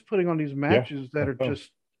she's putting on these Yeah. matches that are Oh.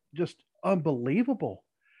 just unbelievable.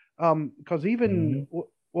 Because even Mm-hmm.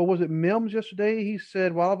 what was it, Mims yesterday? He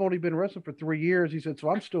said, "Well, I've only been wrestling for 3 years." He said, "So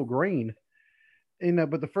I'm still green."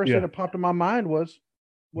 But the first thing Yeah. that popped in my mind was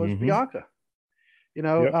Mm-hmm. Bianca. You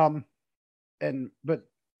know, Yep. um, and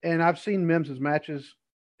I've seen Mims's matches.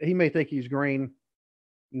 He may think he's green.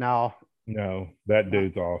 No, No, that no,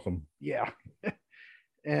 dude's awesome. yeah,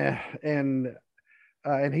 and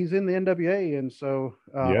and he's in the NWA, and so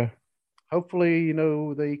Yeah. hopefully,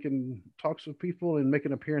 they can talk to people and make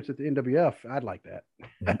an appearance at the NWF. I'd like that.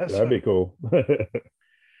 That'd be So, cool.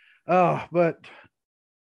 but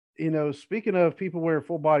speaking of people wearing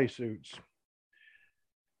full body suits,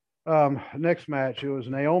 next match it was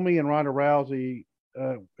Naomi and Ronda Rousey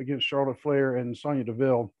against Charlotte Flair and Sonya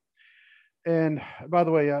Deville. And by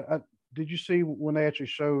the way, did you see when they actually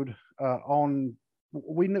showed on?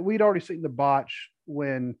 We'd already seen the botch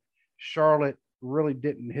when Charlotte really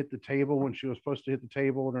didn't hit the table when she was supposed to hit the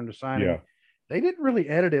table during the signing. Yeah. They didn't really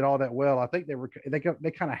edit it all that well. I think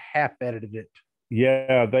they kind of half edited it.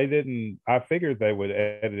 Yeah, they didn't. I figured they would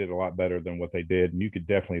edit it a lot better than what they did, and you could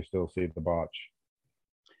definitely still see the botch.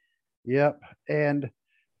 Yep. And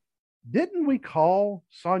didn't we call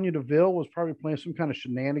Sonya Deville was probably playing some kind of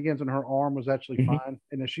shenanigans and her arm was actually Mm-hmm. fine,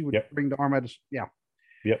 and then she would Yep. bring the arm out? Yeah.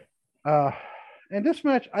 Yep. Uh, And this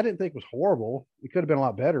match, I didn't think was horrible. It could have been a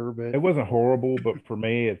lot better, It but wasn't horrible, but for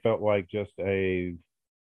me, it felt like it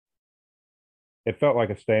felt like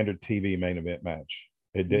a standard TV main event match.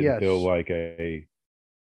 It didn't feel yes, like a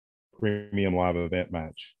premium live event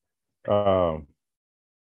match. Um,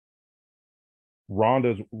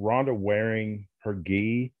 Ronda wearing her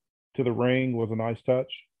gi to the ring was a nice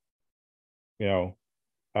touch. You know,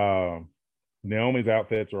 um, Naomi's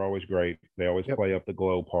outfits are always great. They always yep. play up the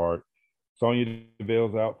glow part. Sonya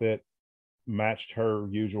Deville's outfit matched her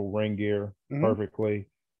usual ring gear Hmm. perfectly.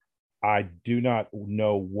 I do not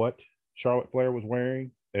know what Charlotte Flair was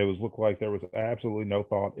wearing. It was looked like there was absolutely no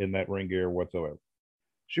thought in that ring gear whatsoever.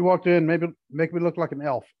 She walked in, maybe make me look like an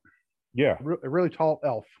elf, Yeah, a really tall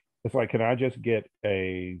elf. it's like, can I just get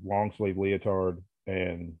a long sleeve leotard?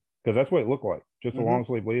 And because that's what it looked like, just a Hmm. long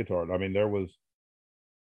sleeve leotard. I mean, there was,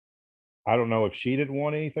 I don't know if she didn't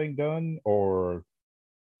want anything done or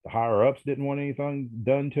the higher ups didn't want anything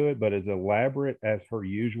done to it, but as elaborate as her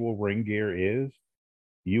usual ring gear is,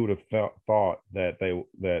 you would have thought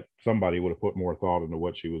that somebody would have put more thought into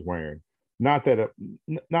what she was wearing. Not that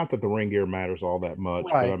not that the ring gear matters all that much,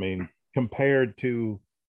 but I Right, mean, compared to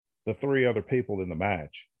the three other people in the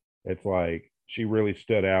match, it's like she really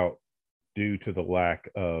stood out due to the lack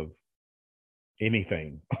of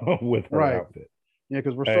anything with her right. outfit. Yeah,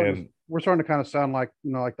 because And we're starting to kind of sound like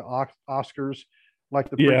like the Oscars, like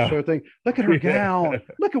the yeah, pre-show thing. Look at her yeah, gown.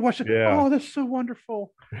 Look at what she. yeah. Oh, that's so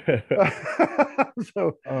wonderful.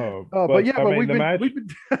 So, but But yeah, I but mean, the match, we've been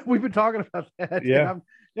we've been talking about that, and yeah, I'm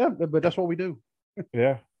yeah, but that's what we do.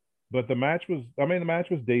 yeah. But the match was, I mean, the match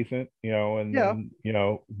was decent, and Yeah,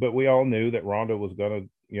 then, but we all knew that Ronda was going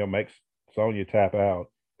to, make Sonya tap out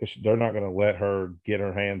because they're not going to let her get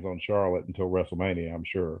her hands on Charlotte until WrestleMania, I'm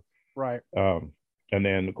sure. right. Um, and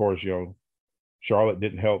then, of course, Charlotte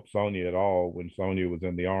didn't help Sonya at all when Sonya was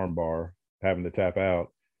in the armbar having to tap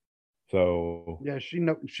out. So, Yeah, she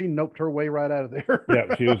noped her way right out of there.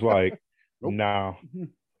 yeah, she was like, Nope. nah.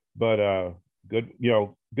 But good,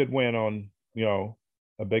 good win on,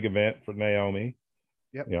 a big event for Naomi.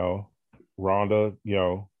 Yep, You know, Ronda,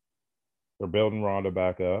 they're building Ronda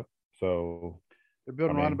back up. So, they're I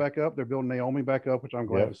building Ronda mean, back up. They're building Naomi back up, which I'm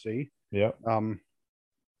glad to yep, see. yep. Um,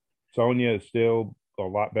 Sonya is still a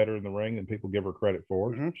lot better in the ring than people give her credit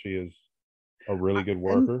for. mhm. She is a really good and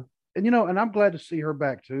worker. and I'm glad to see her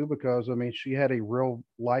back too, because I mean she had a real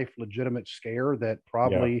life legitimate scare that Yeah,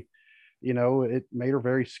 probably it made her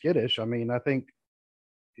very skittish. I mean, I think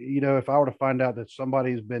if I were to find out that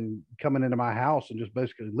somebody's been coming into my house and just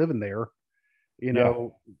basically living there, you yeah.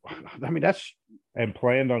 know I mean that's And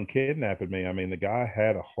planned on kidnapping me. I mean, the guy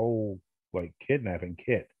had a whole like kidnapping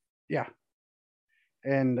kit. yeah.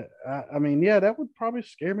 And I mean, yeah, that would probably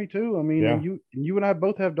scare me too. I mean, Yeah, and you and I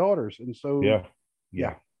both have daughters, and so yeah,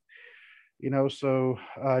 yeah, yeah. so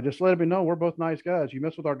just let me know we're both nice guys. You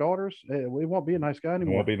mess with our daughters, we won't be a nice guy It won't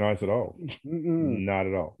anymore. be nice at all. Mm-mm. Not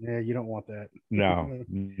at all. Yeah, you don't want that. No,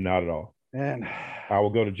 not at all. And I will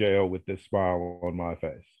go to jail with this smile on my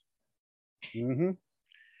face. mhm.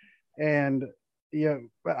 And yeah,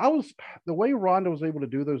 but I was the way Ronda was able to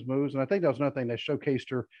do those moves, and I think that was another thing that showcased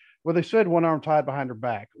her. Well, they said one arm tied behind her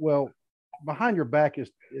back. Well, behind your back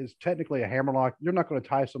is technically a hammerlock. You're not going to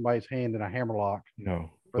tie somebody's hand in a hammerlock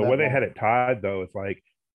No, for the that way they had long. it tied though, it's like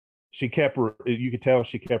she kept. You could tell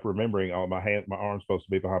she kept remembering. Oh, my arm's supposed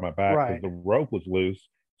to be behind my back because Right. the rope was loose.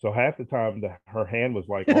 So half the time, her hand was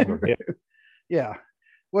like on her hip. Yeah.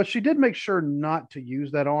 Well, she did make sure not to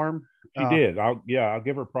use that arm. She did. I'll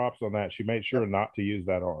give her props on that. She made sure Yep. not to use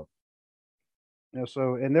that arm.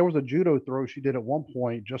 So, and there was a judo throw she did at one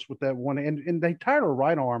point just with that one, and they tied her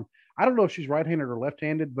right arm. I don't know if she's right-handed or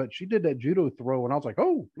left-handed, but she did that judo throw, and I was like,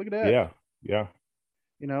 oh, look at that. Yeah, yeah.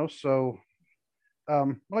 So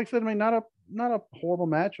like I said, I mean, not a horrible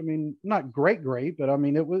match. I mean, not great, but I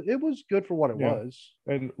mean, it was good for what it Yeah, was.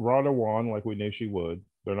 and Ronda won like we knew she would.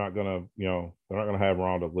 They're not gonna have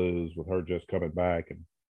Ronda lose with her just coming back and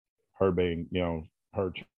her being,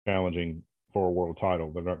 her challenging for a world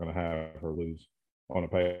title. They're not gonna have her lose on a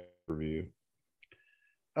pay per view.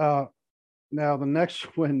 Uh, Now the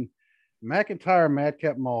next one, McIntyre,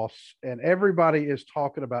 Madcap Moss, and everybody is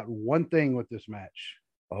talking about one thing with this match.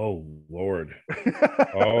 Oh Lord.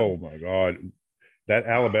 Oh my God. That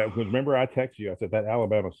Alabama, because remember I texted you, I said that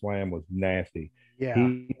Alabama slam was nasty. Yeah,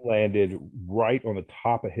 He landed right on the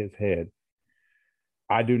top of his head.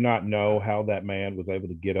 I do not know how that man was able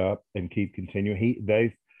to get up and keep continuing.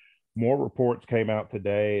 More reports came out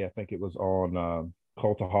today. I think it was on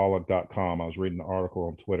cultaholic.com. I was reading an article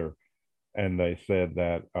on Twitter, and they said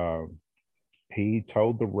that he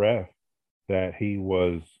told the ref that he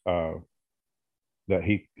was that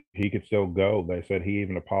he could still go. They said he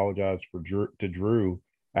even apologized to Drew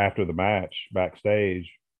after the match backstage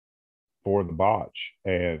for the botch,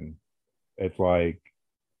 and it's like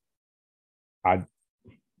I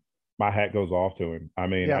my hat goes off to him. I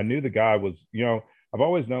mean, Yeah. I knew the guy was, I've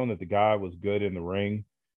always known that the guy was good in the ring,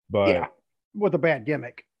 Yeah. but With a bad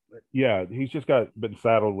gimmick. yeah, he's just been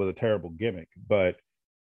saddled with a terrible gimmick. But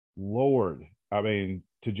Lord, I mean,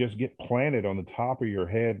 to just get planted on the top of your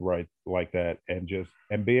head right like that and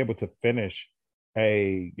be able to finish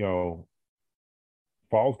a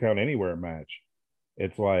falls count anywhere match,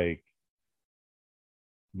 it's like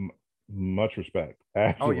m- much respect, Oh yeah.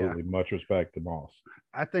 absolutely much respect to Moss.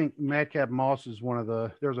 I think Madcap Moss is one of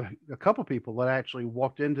there's a couple people that actually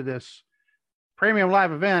walked into this premium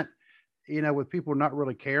live event, with people not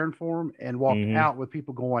really caring for him and walked Hmm. out with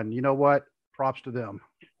people going, you know what? Props to them.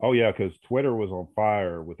 Oh yeah, because Twitter was on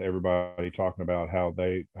fire with everybody talking about how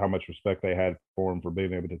much respect they had for him for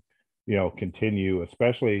being able to, continue,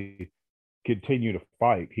 especially continue to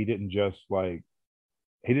fight. He didn't just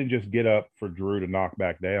get up for Drew to knock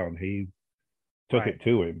back down. He took Right. it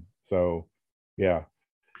to him. So yeah,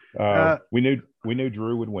 Uh, we knew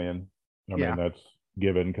Drew would win. I mean yeah. that's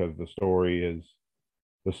given because the story is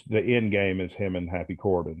the end game is him and Happy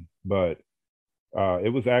Corbin, but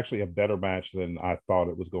it was actually a better match than I thought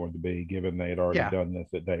it was going to be, given they had already Yeah. done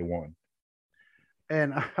this at day one.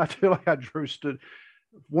 And I feel like how Drew stood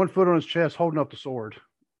one foot on his chest, holding up the sword to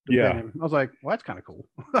pin Yeah, him. I was like, well, that's kind of cool.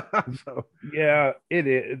 So, yeah, it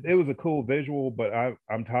is. It was a cool visual, but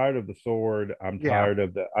I'm tired of the sword. I'm yeah. tired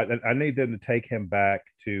of the. I need them to take him back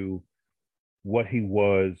to what he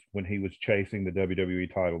was when he was chasing the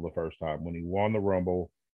WWE title the first time, when he won the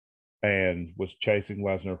Rumble and was chasing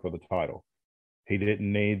Lesnar for the title. He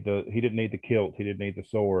didn't need the kilt, he didn't need the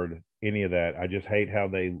sword, any of that. I just hate how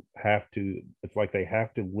they have to it's like they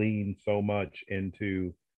have to lean so much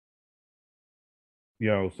into,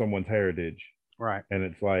 someone's heritage. Right. And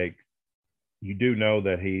it's like you do know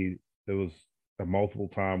that he was a multiple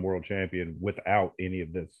time world champion without any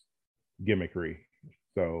of this gimmickry.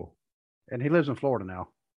 So And he lives in Florida now.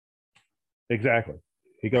 exactly.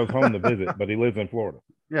 He goes home to visit, but he lives in Florida.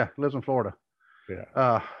 Yeah, lives in Florida.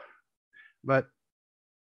 Yeah. But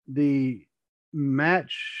the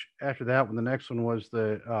match after that one, the next one was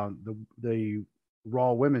the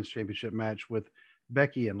Raw Women's Championship match with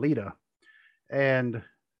Becky and Lita, and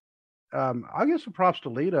I guess some props to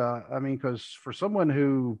Lita. I mean, because for someone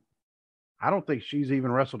who I don't think she's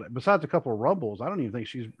even wrestled besides a couple of Rumbles, I don't even think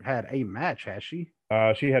she's had a match, has she?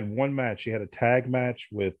 She had one match. She had a tag match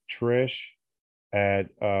with Trish at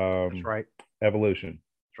That's right. Evolution,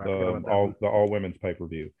 That's right. I forgot about that one. the all women's pay per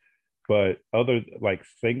view. But other like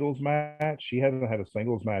singles match, she hasn't had a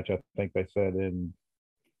singles match. I think they said in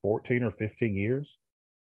 14 or 15 years.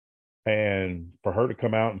 And for her to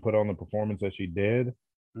come out and put on the performance that she did,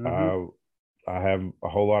 Mm-hmm. uh, I have a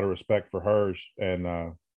whole lot of respect for her. And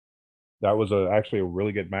that was actually a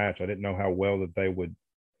really good match. I didn't know how well that they would,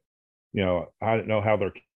 I didn't know how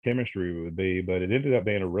their chemistry would be, but it ended up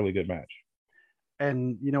being a really good match.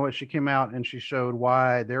 And you know what? She came out and she showed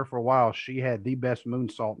why there for a while she had the best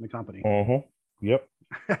moonsault in the company. Uh-huh. Yep.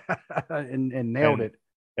 and nailed And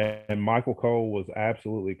it. and Michael Cole was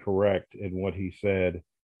absolutely correct in what he said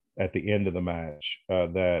at the end of the match,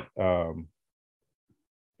 that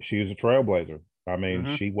she was a trailblazer. I mean,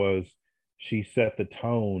 Mm-hmm. she set the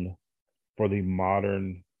tone for the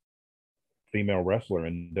modern female wrestler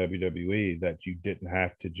in WWE, that you didn't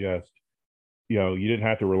have to just, you didn't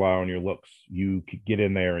have to rely on your looks. You could get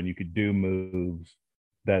in there and you could do moves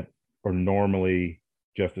that are normally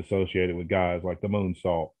just associated with guys, like the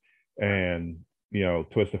moonsault Right. and,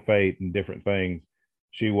 twist of fate and different things.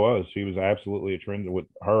 She was absolutely a trend with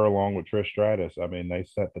her, along with Trish Stratus. I mean, they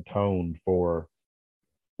set the tone for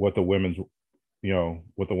what the women's,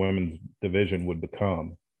 what the women's division would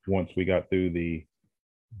become once we got through the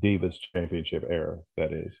Divas Championship era,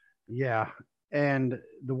 that is. Yeah. And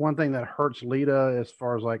the one thing that hurts Lita as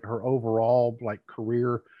far as like her overall like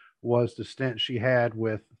career was the stint she had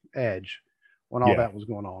with Edge when all Yeah. that was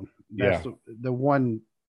going on. That's Yeah. the one,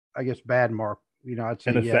 I guess, bad mark. I'd say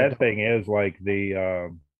And the yeah. sad thing is, like the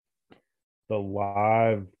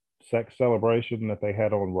live sex celebration that they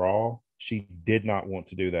had on Raw, she did not want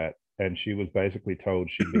to do that, and she was basically told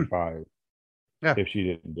she'd be fired Yeah. if she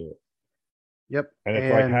didn't do it. Yep. And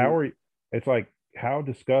it's like, And it's like, how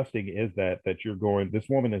disgusting is that? That you're going, this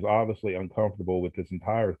woman is obviously uncomfortable with this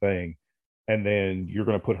entire thing, and then you're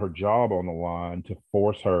going to put her job on the line to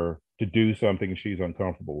force her to do something she's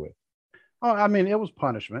uncomfortable with. oh, I mean, it was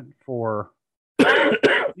punishment for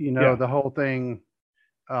Yeah. the whole thing,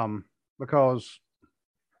 because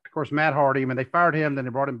of course, Matt Hardy. I mean, they fired him, then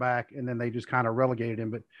they brought him back, and then they just kind of relegated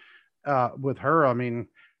him. But with her, I mean,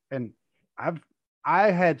 and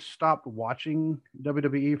I had stopped watching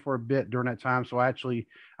WWE for a bit during that time, so I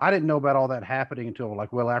didn't know about all that happening until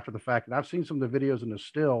like well after the fact. And I've seen some of the videos and the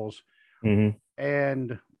stills,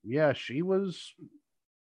 and yeah, she was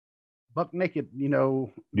buck naked, because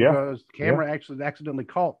the camera actually accidentally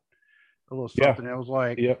caught a little something. It was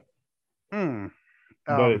like,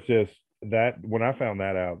 but it's just that when I found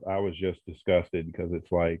that out, I was just disgusted because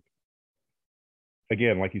it's like,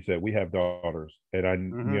 again, like you said, we have daughters,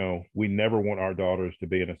 and we never want our daughters to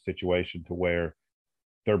be in a situation to where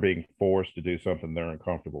they're being forced to do something they're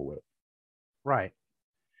uncomfortable with. Right.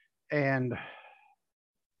 And,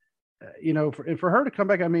 for her to come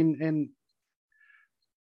back, I mean, and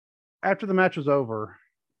after the match was over,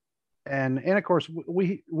 and of course,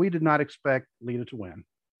 we did not expect Lita to win,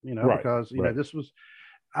 because, this was,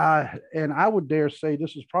 and I would dare say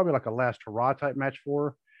this was probably like a last hurrah type match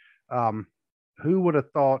for her. Who would have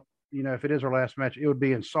thought, if it is her last match, it would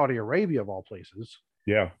be in Saudi Arabia of all places.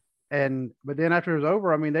 Yeah. But then after it was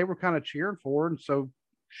over, I mean, they were kind of cheering for her. And so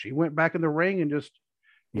she went back in the ring and just,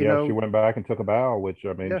 she went back and took a bow, which,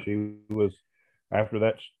 I mean, she was, after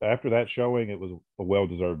that showing, it was a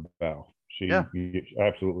well-deserved bow. She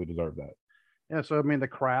absolutely deserved that. Yeah. So, I mean, the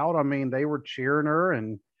crowd, I mean, they were cheering her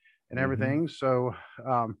and everything. So,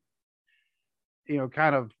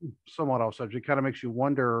 kind of somewhat off subject, kind of makes you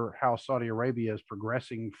wonder how Saudi Arabia is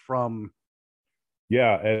progressing from.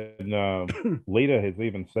 Yeah, and Lita has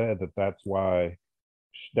even said that's why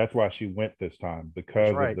she went this time, because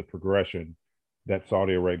of the progression that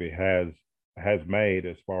Saudi Arabia has made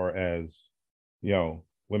as far as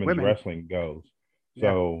women's wrestling goes.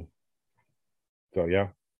 So yeah.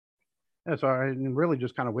 Yeah, so and really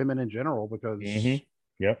just kind of women in general, because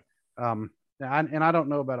and I don't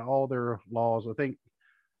know about all their laws. I think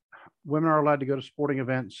women are allowed to go to sporting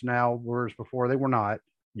events now, whereas before they were not.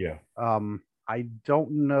 Yeah. I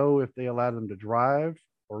don't know if they allow them to drive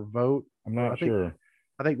or vote. I'm not sure.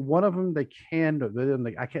 I think one of them they can, but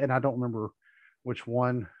then I can't. And I don't remember which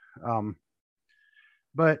one.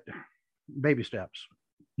 But baby steps.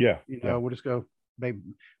 Yeah. We'll just go.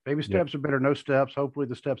 Baby steps are better than no steps. Hopefully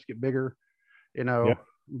the steps get bigger.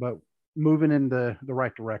 But moving in the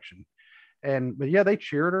right direction. But yeah, they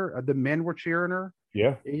cheered her. The men were cheering her.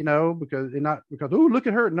 Yeah. Because look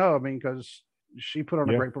at her. No, I mean, because she put on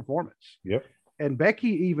a great performance. Yep. And Becky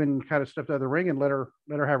even kind of stepped out of the ring and let her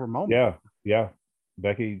have her moment. Yeah. Yeah.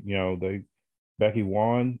 Becky, Becky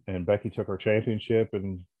won, and Becky took her championship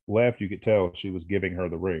and left. You could tell she was giving her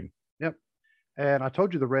the ring. Yep. And I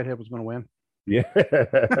told you the redhead was going to win. Yeah.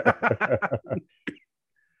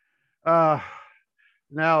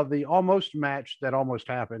 Now the almost match that almost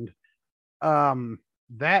happened.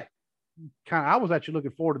 That kind of, I was actually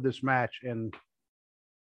looking forward to this match, and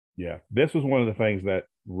yeah, this was one of the things that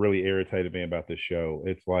really irritated me about this show.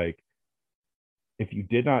 It's like, if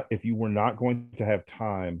you were not going to have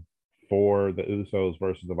time for the Usos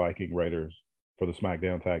versus the Viking Raiders for the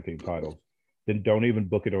SmackDown Tag Team titles, then don't even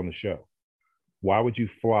book it on the show. Why would you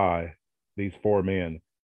fly these four men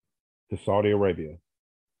to Saudi Arabia,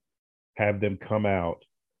 have them come out,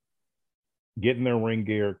 get in their ring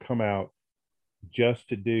gear, come out just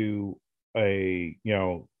to do a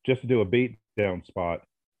beat down spot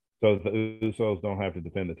so the Usos don't have to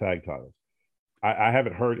defend the tag titles? I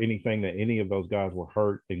haven't heard anything that any of those guys were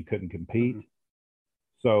hurt and couldn't compete.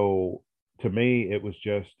 So to me, it was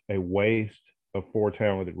just a waste of four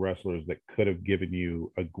talented wrestlers that could have given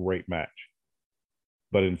you a great match.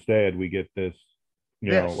 But instead, we get this,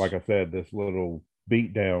 like I said, this little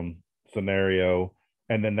beatdown scenario,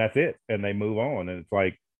 and then that's it. And they move on. And it's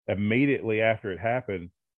like, immediately after it happened,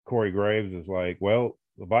 Corey Graves is like, well,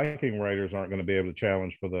 the Viking Raiders aren't going to be able to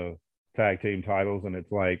challenge for the tag team titles. And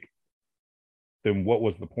it's like, then what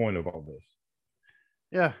was the point of all this?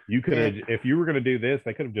 Yeah. You could have, if you were going to do this,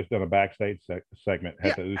 they could have just done a backstage segment,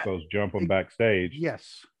 had the Usos jump them backstage.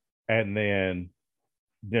 Yes. And then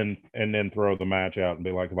throw the match out and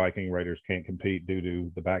be like, the Viking Raiders can't compete due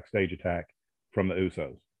to the backstage attack from the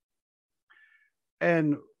Usos.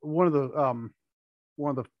 And one of the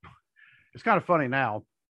it's kind of funny now,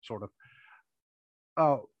 sort of.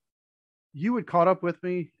 You had caught up with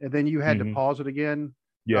me, and then you had to pause it again.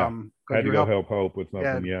 Yeah, I had to go help Hope with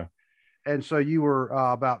something. Yeah. And so you were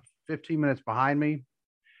about 15 minutes behind me.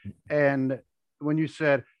 And when you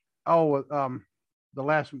said, "Oh,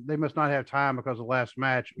 they must not have time because of the last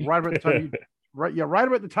match," right about the time right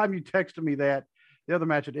about the time you texted me that the other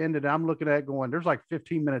match had ended, I'm looking at it going, there's like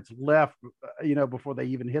 15 minutes left, before they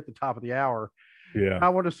even hit the top of the hour. Yeah. I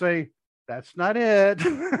want to say, that's not it.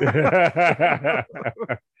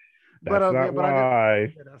 but That's not but I got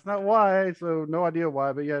why. that's not why. So no idea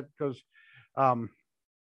why, but yeah, because um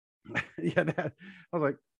yeah, I was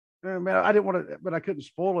like, man, I didn't want to, but I couldn't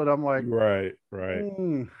spoil it. I'm like, Right, right.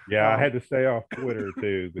 mm, Yeah, I had to stay off Twitter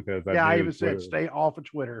too because I yeah, I knew even said Twitter. stay off of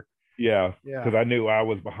Twitter. Yeah, Yeah, because I knew I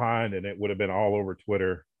was behind and it would have been all over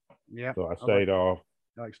Twitter. yeah. So I I was like, stayed off.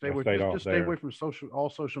 stay I away, stayed off just stay away there. from all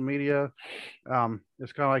social media.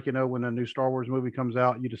 It's kind of like when a new Star Wars movie comes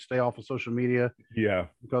out, you just stay off of social media Yeah,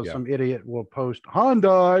 because yeah, some idiot will post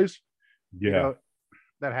Hondas. You yeah. know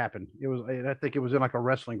that happened. It was, I think it was in like a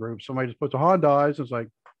wrestling group. Somebody just puts a Hondas. It's I like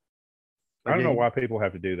don't yeah, know why people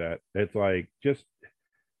have to do that. It's like just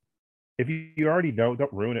if you already know,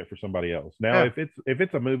 don't ruin it for somebody else. Now, yeah, if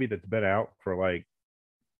it's a movie that's been out for like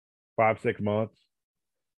 5 6 months,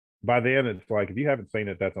 by then it's like if you haven't seen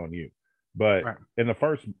it, that's on you. But right, in the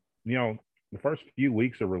first few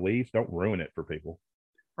weeks of release, don't ruin it for people.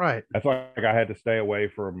 right. That's like I had to stay away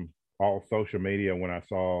from all social media when I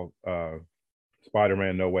saw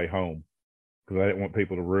Spider-Man No Way Home because I didn't want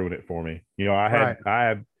people to ruin it for me. Right.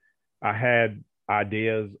 I had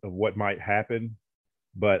ideas of what might happen,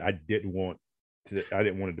 but I didn't want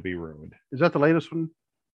it to be ruined. Is that the latest one?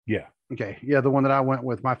 Yeah. Okay. Yeah, the one that I went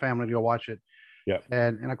with my family to go watch it. Yeah.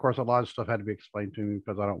 And of course a lot of stuff had to be explained to me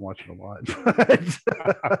because I don't watch it a lot.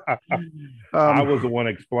 I was the one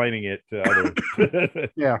explaining it to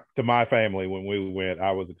others, yeah. to my family when we went.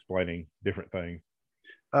 I was explaining different things.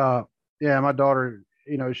 Uh yeah, my daughter,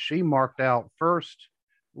 she marked out first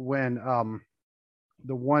when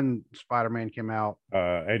the one Spider-Man came out,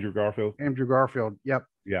 Andrew Garfield. Andrew Garfield. Yep.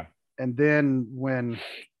 Yeah. And then when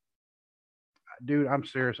dude, I'm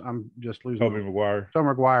serious, I'm just losing Tobey Maguire. Tom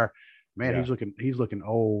McGuire. Man, Yeah. he's looking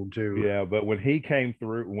old too. Yeah. But when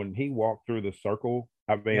he walked through the circle,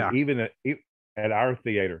 I mean, Yeah. even at our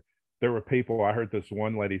theater, there were people. I heard this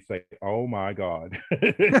one lady say, "Oh my God."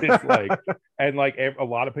 It's like, and like a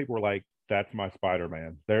lot of people were like, "That's my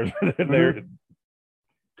Spider-Man." There, Mhm.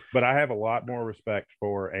 but I have a lot more respect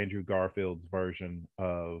for Andrew Garfield's version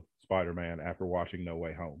of Spider-Man after watching No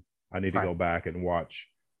Way Home. I need to Right. go back and watch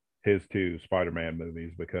his two Spider-Man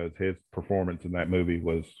movies because his performance in that movie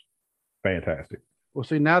was fantastic. Well,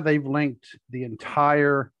 see, now they've linked the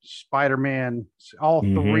entire Spider-Man, all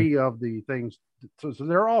Mm-hmm. three of the things, so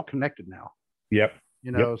they're all connected now. Yep.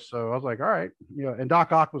 Yep. So I was like, all right, and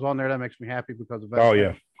Doc Ock was on there. That makes me happy because of that. Oh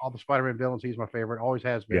yeah. All the Spider-Man villains, he's my favorite. Always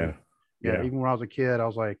has been. Yeah. Yeah, Yeah. even when I was a kid, I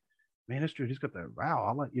was like, man, this dude, he's got that. Wow,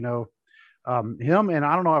 I'll let him, and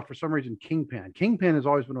I don't know, for some reason Kingpin. Kingpin has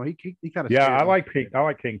always been. He kind of Yeah. scares me. I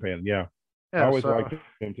like Kingpin. Yeah. I Yeah. always So liked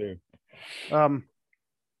him too. um,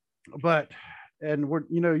 but and we're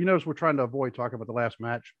you notice we're trying to avoid talking about the last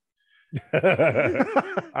match.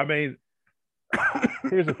 I mean,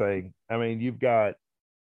 here's the thing. I mean, you've got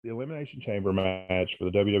the Elimination Chamber match for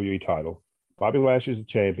the WWE title. Bobby Lashley's the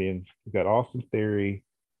champion. You've got Austin Theory,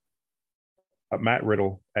 Matt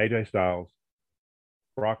Riddle, AJ Styles,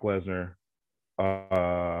 Brock Lesnar.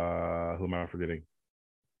 Who am I forgetting?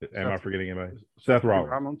 Am I forgetting anybody? Seth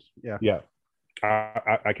Rollins. Yeah. Yeah,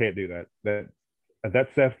 I can't do that. That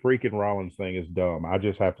Seth freaking Rollins thing is dumb. I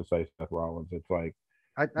just have to say Seth Rollins. It's like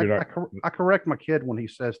you're not. I correct my kid when he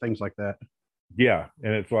says things like that. Yeah,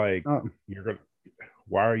 and it's like Um, you're gonna.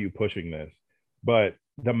 Why are you pushing this? But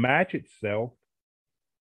the match itself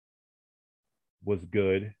was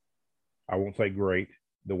good. I won't say great.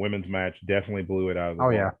 The women's match definitely blew it out of the oh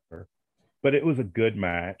yeah, water. But it was a good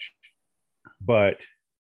match. But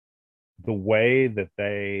the way that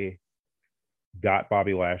they got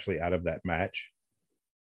Bobby Lashley out of that match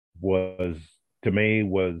was, to me,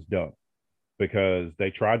 was dumb because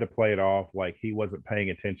they tried to play it off like he wasn't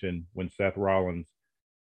paying attention when Seth Rollins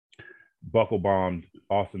buckle bombed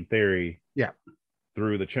Austin Theory yeah,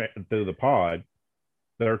 through the pod.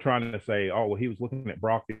 They're trying to say, oh well, he was looking at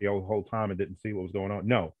Brock the whole time and didn't see what was going on.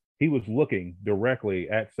 No, he was looking directly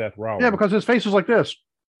at Seth yeah, Rollins. because his face was like this.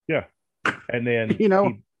 Yeah, and then You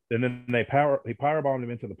know, he power bombed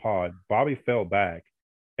him into the pod. Bobby fell back,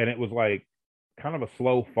 and it was like kind of a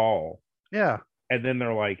slow fall. yeah. And then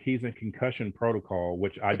they're like, he's in concussion protocol,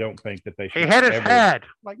 which I don't think that they He should had his ever. head.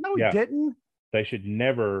 Like, no, he Yeah, didn't. they should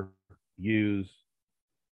never use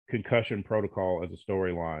concussion protocol as a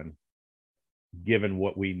storyline, given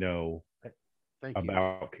what we know Thank you.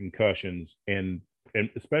 about concussions and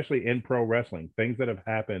especially in pro wrestling, things that have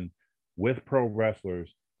happened with pro wrestlers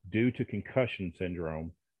due to concussion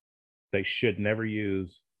syndrome. They should never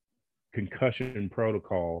use concussion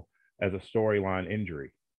protocol as a storyline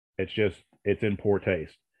injury. It's in poor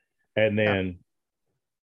taste. And Yeah. then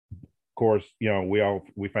of course,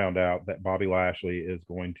 we found out that Bobby Lashley is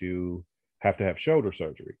going to have shoulder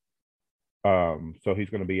surgery. So he's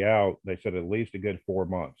going to be out. They said at least a good 4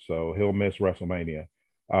 months. So he'll miss WrestleMania.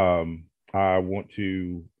 I want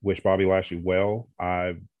to wish Bobby Lashley well.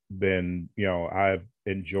 I've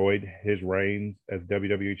enjoyed his reigns as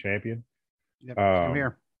WWE champion. Yep, same Um,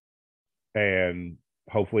 here. and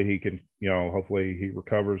hopefully he can, hopefully he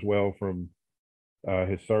recovers well from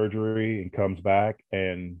his surgery and comes back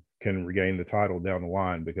and can regain the title down the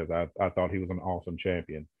line, because I thought he was an awesome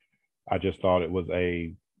champion. I just thought it was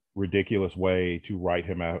a ridiculous way to write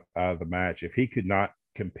him out of the match. If he could not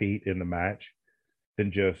compete in the match,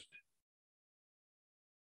 then just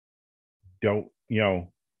don't,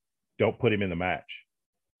 don't put him in the match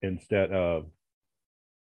instead of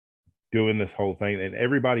doing this whole thing. And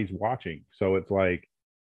everybody's watching. So it's like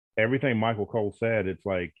everything Michael Cole said, it's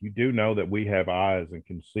like, you do know that we have eyes and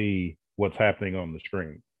can see what's happening on the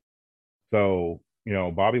screen. So,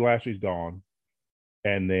 Bobby Lashley's gone.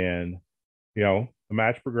 And then, the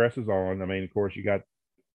match progresses on. I mean, of course, you got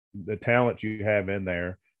the talent you have in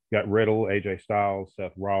there. You got Riddle, AJ Styles,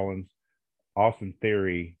 Seth Rollins, Austin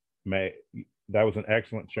Theory. That was an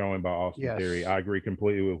excellent showing by Austin Theory. Yes. I agree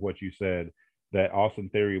completely with what you said, that Austin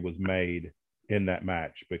Theory was made in that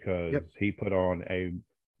match because Yep. he put on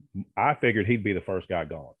I figured he'd be the first guy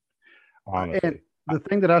gone, honestly. And the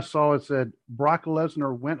thing that I saw, it said Brock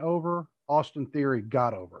Lesnar went over, Austin Theory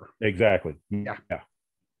got over. Exactly. Yeah.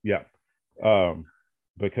 Yeah.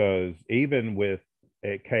 Because even with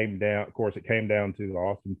it came down, of course, it came down to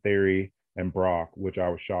Austin Theory and Brock, which I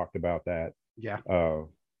was shocked about that. Yeah.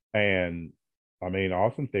 And I mean,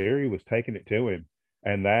 Austin Theory was taking it to him,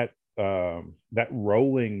 and that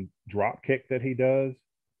rolling drop kick that he does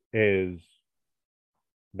is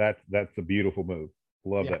that's a beautiful move.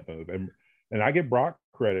 Love that move, and I give Brock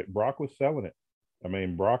credit. Brock was selling it. I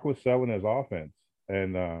mean, Brock was selling his offense,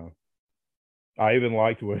 and I even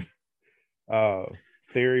liked when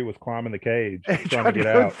Theory was climbing the cage trying to get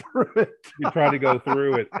out. He tried to go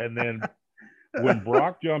through it, and then when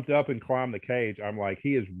Brock jumped up and climbed the cage, I'm like,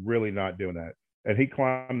 he is really not doing that. And he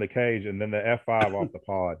climbed the cage, and then the F5 off the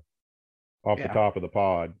pod, off the top of the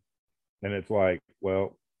pod, and it's like,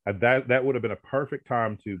 well, that would have been a perfect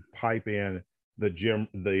time to pipe in the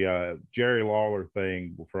Jerry Lawler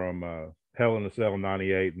thing from Hell in a Cell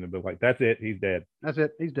 '98, and be like, that's it, he's dead. That's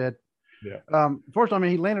it, he's dead. Yeah. First, I mean,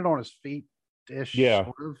 he landed on his feet ish, yeah,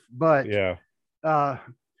 sort of, but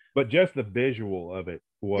but just the visual of it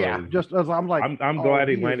was just as I'm like, I'm glad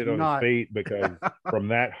he landed on his feet, because from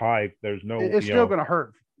that height, there's no, it's still going to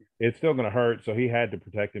hurt. It's still going to hurt, so he had to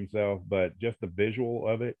protect himself. But just the visual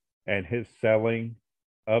of it and his selling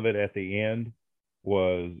of it at the end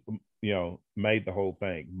was, made the whole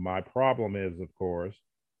thing. My problem is, of course,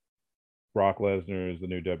 Brock Lesnar is the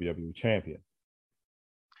new WWE champion.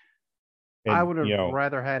 And, I would have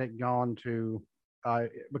rather had it gone to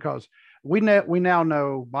because we now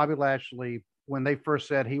know Bobby Lashley, when they first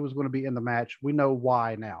said he was going to be in the match, we know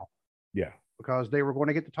why now. Yeah. Because they were going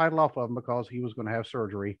to get the title off of him because he was going to have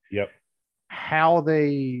surgery. Yep. How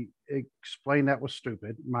they explained that was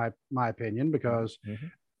stupid, my opinion, because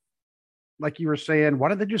like you were saying, why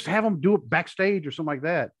didn't they just have him do it backstage or something like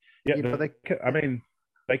that? Yeah,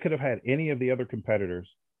 they could have had any of the other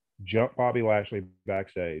competitors jump Bobby Lashley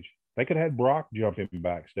backstage. They could have had Brock jump him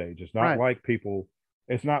backstage. It's not like people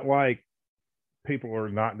are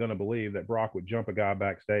not going to believe that Brock would jump a guy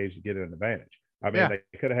backstage to get an advantage. I mean, they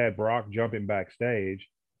could have had Brock jump him backstage,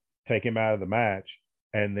 take him out of the match,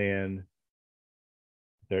 and then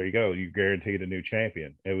there you go. You guaranteed a new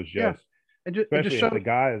champion. It was just, especially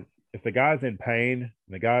if the guy's in pain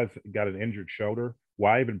and the guy's got an injured shoulder,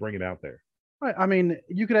 why even bring him out there? Right. I mean,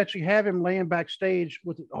 you could actually have him laying backstage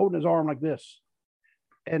with holding his arm like this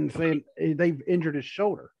and saying they've injured his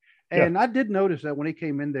shoulder. And I did notice that when he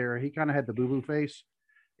came in there, he kind of had the boo-boo face,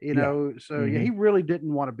 so he really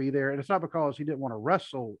didn't want to be there. And it's not because he didn't want to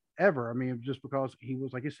wrestle ever. I mean, just because he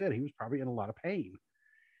was, like you said, he was probably in a lot of pain.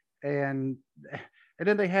 And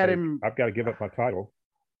then they had him. I've got to give up my title.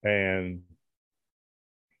 And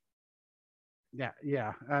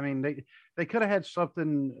yeah. I mean, they could have had some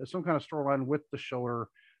kind of storyline with the shoulder.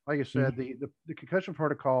 Like I said, the concussion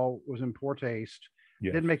protocol was in poor taste.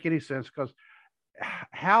 Yes. Didn't make any sense, because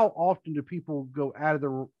how often do people go out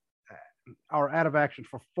of action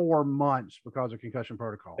for 4 months because of concussion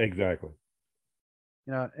protocol? Exactly.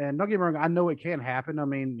 And don't get me wrong, I know it can happen. I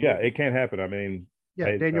mean, it can happen. I mean,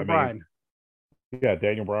 Daniel Bryan.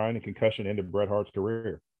 Daniel Bryan, and concussion ended Bret Hart's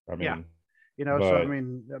career. I mean, so I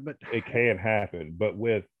mean, but it can happen. But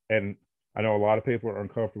and I know a lot of people are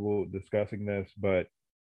uncomfortable discussing this, but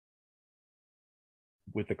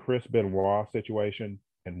with the Chris Benoit situation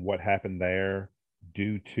and what happened there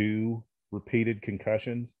due to repeated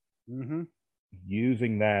concussions, Mm-hmm.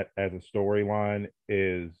 Using that as a storyline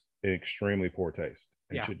is an extremely poor taste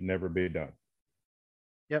and Yeah. should never be done.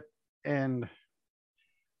 Yep. And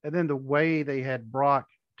then the way they had Brock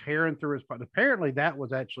tearing through his body, apparently that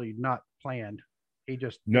was actually not planned. He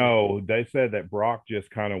just did it. No, they said that Brock just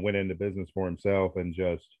kind of went into business for himself and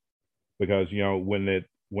just because when they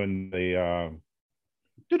were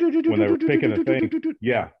picking a thing, Yeah.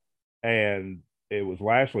 yeah, and it was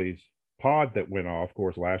Lashley's pod that went off. Of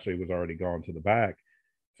course, Lashley was already gone to the back,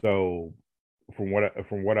 so from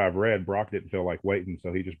what I've read, Brock didn't feel like waiting,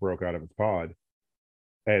 so he just broke out of his pod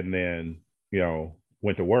and then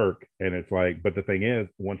went to work. And it's like, but the thing is,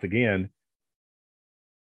 once again,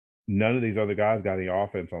 none of these other guys got any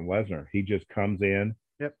offense on Lesnar. He just comes in,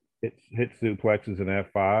 Yep. hits suplexes and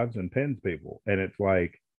F5s and pins people, and it's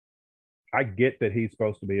like, I get that he's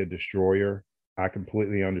supposed to be a destroyer. I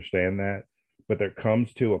completely understand that. But there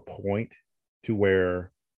comes to a point to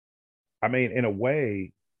where, I mean, in a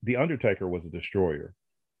way, The Undertaker was a destroyer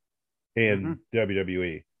in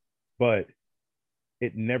WWE, but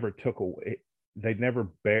it never took away. They never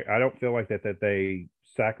I don't feel like that they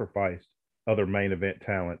sacrificed other main event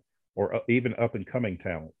talent or even up and coming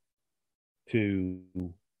talent to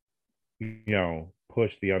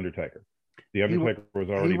push The Undertaker. The Undertaker was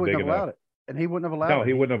already big enough. It. And he wouldn't have allowed No, it.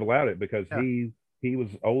 he wouldn't have allowed it because he was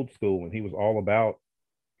old school and he was all about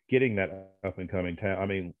getting that up and coming talent. I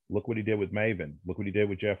mean, look what he did with Maven. Look what he did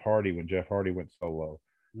with Jeff Hardy when Jeff Hardy went solo.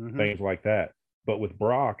 Things like that. But with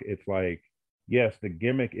Brock, it's like, yes, the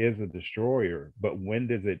gimmick is a destroyer, but when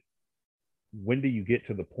do you get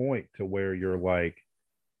to the point to where you're like,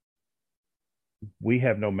 we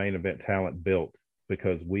have no main event talent built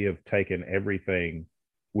because we have taken everything,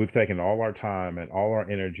 we've taken all our time and all our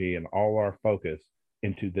energy and all our focus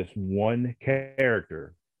into this one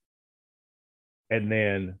character. And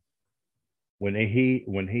then when he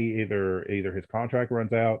either his contract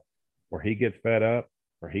runs out or he gets fed up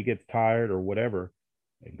or he gets tired or whatever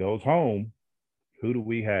and goes home, who do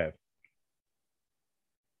we have?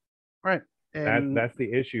 Right. And That's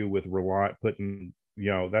the issue with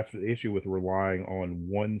that's the issue with relying on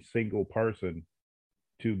one single person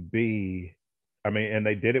to be. I mean, and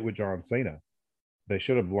they did it with John Cena. They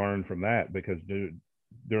should have learned from that because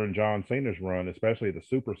during John Cena's run, especially the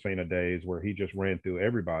Super Cena days where he just ran through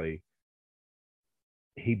everybody,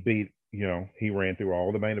 he ran through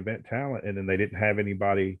all the main event talent, and then they didn't have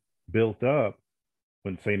anybody built up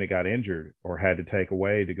when Cena got injured or had to take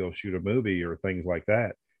away to go shoot a movie or things like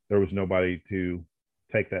that. There was nobody to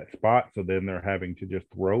take that spot. So then they're having to just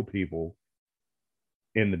throw people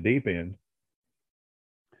in the deep end.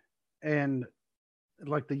 And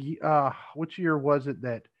like which year was it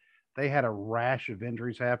that they had a rash of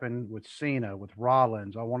injuries happen with Cena, with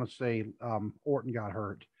Rollins? I want to say Orton got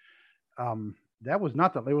hurt. That was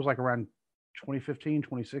not that, it was like around 2015,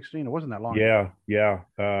 2016. It wasn't that long ago. Yeah.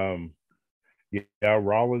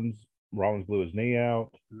 Rollins blew his knee out.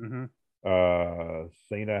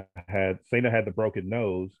 Cena had the broken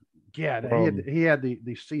nose. Yeah, he had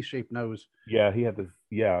the C-shaped nose. Yeah, he had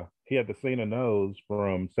the Cena nose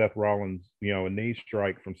from Seth Rollins, a knee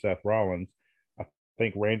strike from Seth Rollins. I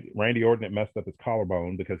think Randy Orton had messed up his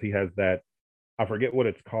collarbone because he has that, I forget what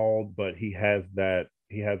it's called, but he has a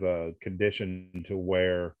condition to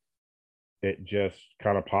where it just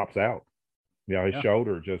kind of pops out. His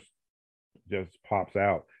shoulder just pops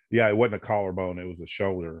out. Yeah, it wasn't a collarbone, it was a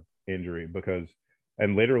shoulder injury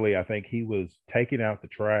and literally I think he was taking out the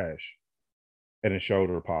trash and his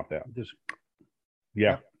shoulder popped out.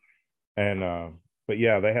 And but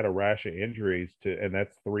yeah, they had a rash of injuries and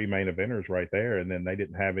that's 3 main eventers right there, and then they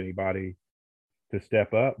didn't have anybody to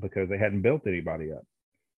step up because they hadn't built anybody up,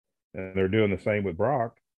 and they're doing the same with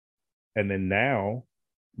Brock. And then now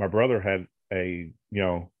my brother had me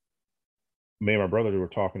and my brother were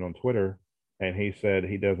talking on Twitter, and he said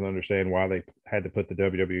he doesn't understand why they had to put the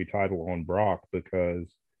WWE title on Brock, because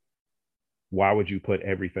why would you put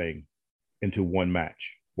everything into one match?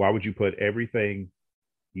 Why would you put everything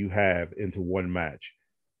you have into one match?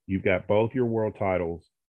 You've got both your world titles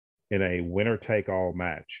in a winner take all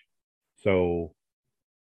match. So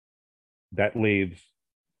that leaves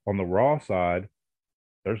on the Raw side,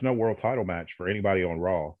 there's no world title match for anybody on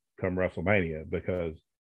Raw come WrestleMania because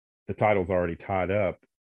the title's already tied up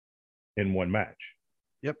in one match.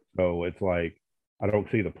 Yep. So it's like, I don't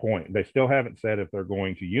see the point. They still haven't said if they're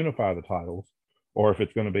going to unify the titles or if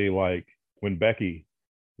it's going to be like when Becky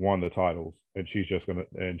won the titles and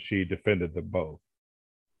she defended them both.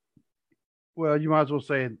 Well, you might as well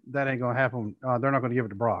say that ain't going to happen. They're not going to give it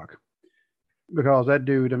to Brock because that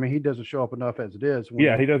dude, I mean, he doesn't show up enough as it is.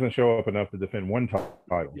 He doesn't show up enough to defend one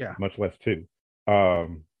title, much less 2.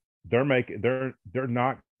 they're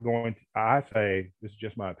not going to, I say this is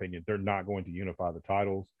just my opinion, they're not going to unify the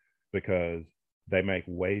titles because they make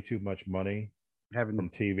way too much money Having from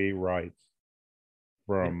TV rights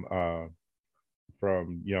yeah.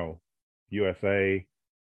 from USA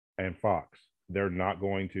and Fox. They're not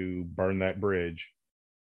going to burn that bridge,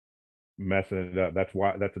 messing it up. That's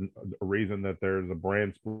a reason that there's a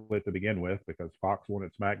brand split to begin with, because Fox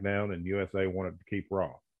wanted SmackDown and USA wanted to keep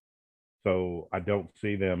Raw. So I don't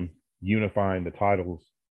see them unifying the titles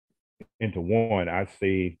into one. I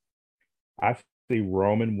see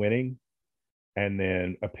Roman winning and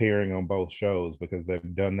then appearing on both shows because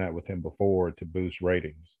they've done that with him before to boost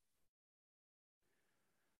ratings.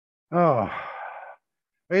 Oh,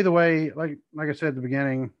 either way, like I said at the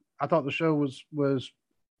beginning, I thought the show was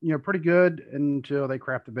pretty good until they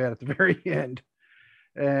crapped the bed at the very end,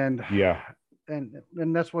 and Yeah. and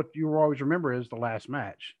that's what you will always remember is the last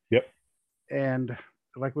match. Yep. And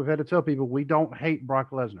like we've had to tell people, we don't hate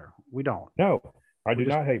Brock Lesnar. We don't. No, I We do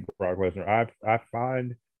just not hate Brock Lesnar.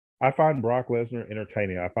 I find Brock Lesnar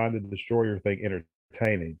entertaining. I find the Destroyer thing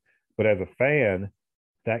entertaining. But as a fan,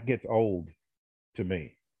 that gets old to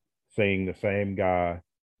me, seeing the same guy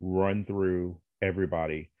run through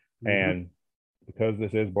everybody. mm-hmm. And because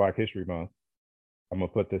this is Black History Month, I'm gonna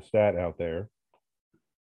put this stat out there.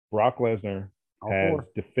 Brock Lesnar All has four.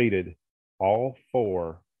 defeated all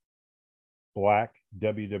four Black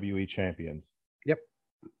WWE champions. Yep.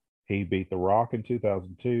 He beat The Rock in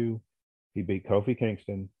 2002. He beat Kofi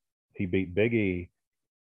Kingston. He beat Big E.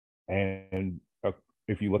 And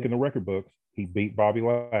if you look in the record books, he beat Bobby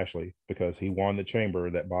Lashley because he won the chamber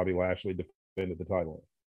that Bobby Lashley defended the title in.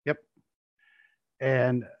 Yep.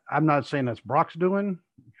 And I'm not saying that's Brock's doing.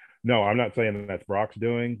 No, I'm not saying that's Brock's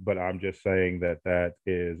doing, but I'm just saying that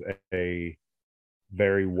is a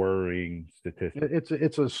very worrying statistic.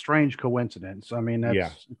 It's a strange coincidence. I mean, that's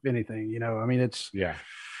Yeah. if anything, I mean, it Yeah.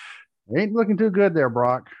 ain't looking too good there,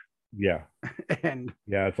 Brock. Yeah. And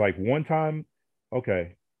Yeah. It's like one time,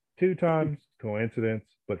 okay, two times, coincidence,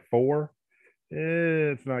 but four,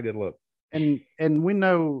 it's not a good look. and we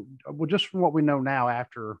know, well, just from what we know now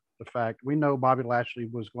after the fact, we know Bobby Lashley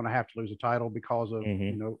was going to have to lose the title because of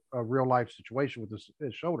Mm-hmm. a real life situation with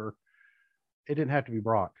his shoulder. It didn't have to be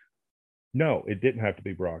Brock. No, it didn't have to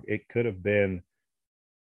be Brock. It could have been.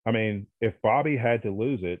 I mean, if Bobby had to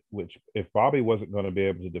lose it, which if Bobby wasn't going to be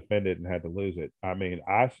able to defend it and had to lose it, I mean,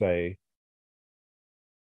 I say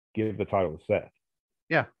give the title to Seth.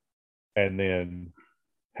 Yeah. And then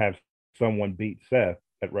have someone beat Seth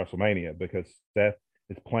at WrestleMania because Seth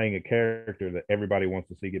is playing a character that everybody wants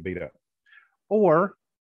to see get beat up. Or,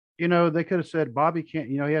 they could have said Bobby can't,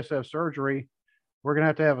 he has to have surgery. We're gonna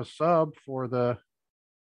have to have a sub for the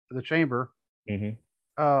chamber.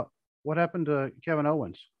 Mm-hmm. What happened to Kevin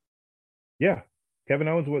Owens? Yeah. Kevin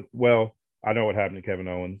Owens well, I know what happened to Kevin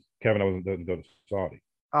Owens. Kevin Owens doesn't go to Saudi.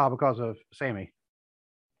 Because of Sammy.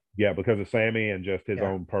 Yeah, because of Sammy and just his Yeah.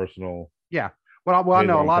 own personal. Yeah. Well, I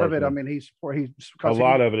know a lot of it. I mean, he's a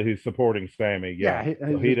lot of it. He's supporting Sammy. Yeah, he's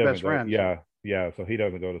so he his doesn't best go. friend. Yeah. So he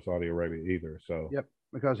doesn't go to Saudi Arabia either. So Yep,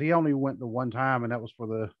 because he only went the one time, and that was for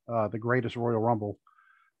the greatest Royal Rumble,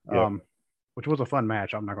 yep. Which was a fun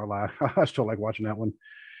match. I'm not gonna lie, I still like watching that one.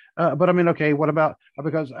 But I mean, okay, what about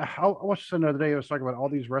because I watched this the other day. I was talking about all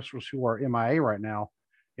these wrestlers who are MIA right now.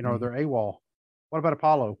 Mhm. They're AWOL. What about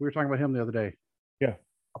Apollo? We were talking about him the other day. Yeah,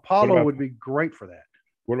 Apollo would be great for that.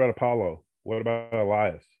 What about Apollo? What about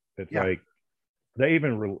Elias? It's like they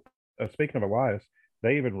even speaking of Elias,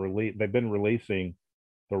 they've been releasing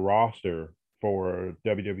the roster for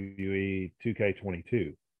WWE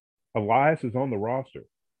 2K22. Elias is on the roster.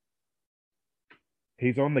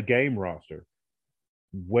 He's on the game roster.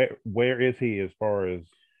 Where is he as far as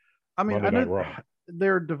I mean, Monday Night Raw?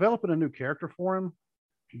 They're developing a new character for him,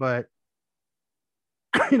 but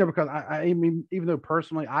because I mean, even though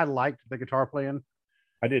personally I liked the guitar playing,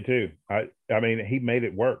 I did too. I mean, he made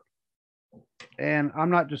it work. And I'm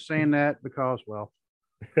not just saying that because, well,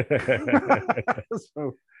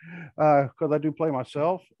 so because I do play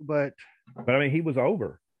myself, but I mean, he was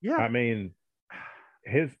over. Yeah. I mean,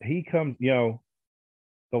 he comes, the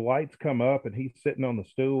lights come up and he's sitting on the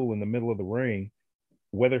stool in the middle of the ring,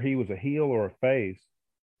 whether he was a heel or a face,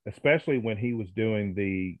 especially when he was doing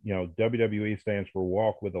the, WWE stands for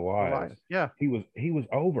Walk with Elias. Yeah. He was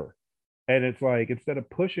over. And it's like, instead of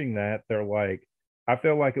pushing that, they're like, I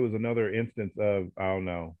feel like it was another instance of, oh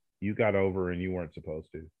no, you got over and you weren't supposed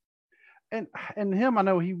to. And him, I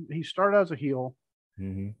know he started as a heel,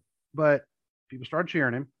 but people started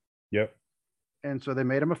cheering him. Yep. And so they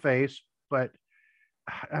made him a face,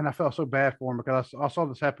 and I felt so bad for him because I saw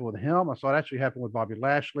this happen with him. I saw it actually happen with Bobby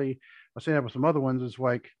Lashley. I seen it with some other ones. It's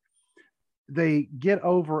like they get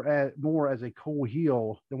over at more as a cool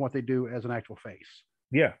heel than what they do as an actual face.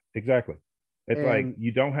 Yeah, exactly. It's like And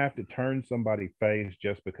you don't have to turn somebody face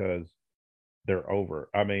just because they're over.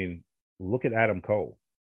 I mean, look at Adam Cole.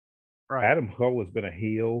 right. Adam Cole has been a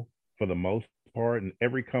heel for the most part in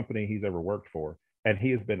every company he's ever worked for, and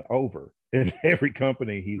he has been over in every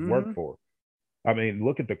company he's Mm-hmm. worked for. I mean,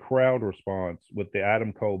 look at the crowd response with the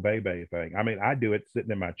Adam Cole Bebe thing. I mean, I do it sitting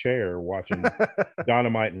in my chair watching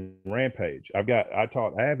Dynamite and Rampage. I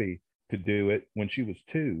taught Abby to do it when she was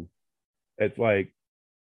 2. It's like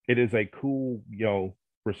it is a cool,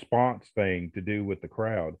 response thing to do with the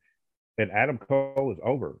crowd. And Adam Cole is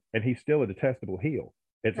over, and he's still a detestable heel.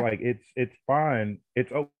 It's Yeah, like it's fine.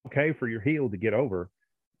 It's okay for your heel to get over,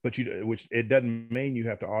 but which it doesn't mean you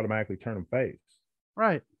have to automatically turn him face.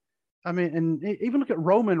 right. I mean, and even look at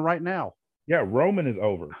Roman right now. Yeah, Roman is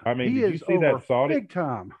over. I mean, He did you is see over that Saudi? big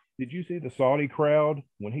time. Did you see the Saudi crowd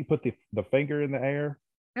when he put the finger in the air?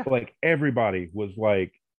 Yeah. Like everybody was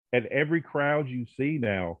like, at every crowd you see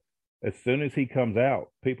now, as soon as he comes out,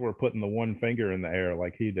 people are putting the one finger in the air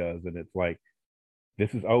like he does, and it's like,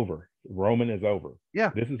 this is over. Roman is over. Yeah.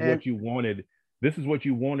 This is And what you wanted. This is what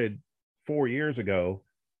you wanted 4 years ago,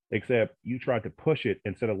 except you tried to push it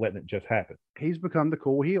instead of letting it just happen. he's become the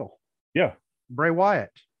cool heel. Yeah, Bray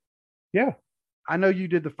Wyatt. yeah, I know you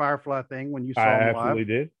did the Firefly thing when you I saw him live. absolutely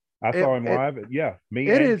did. I It saw him it live. Yeah,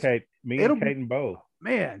 it is Me and it'll Kate and both.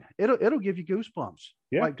 man, it'll give you goosebumps.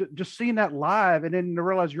 Yeah, Like just seeing that live and then to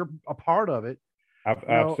realize you're a part of it. You I've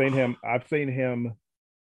know, seen him. I've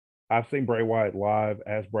seen Bray Wyatt live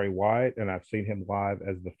as Bray Wyatt, and I've seen him live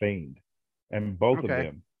as the Fiend, and both of okay.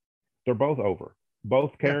 them, they're both over.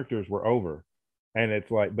 Both Yeah. characters were over, and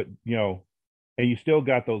it's like, but and you still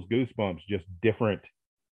got those goosebumps, just different,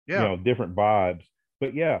 Yeah. different vibes.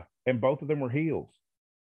 But yeah, and both of them were heels.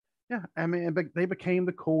 Yeah. I mean, but they became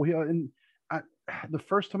the cool heel. And I, the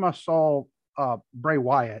first time I saw Bray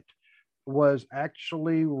Wyatt was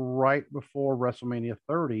actually right before WrestleMania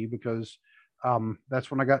 30 because that's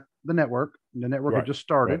when I got the network. The network had Right, just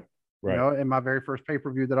started, right, right. and my very first pay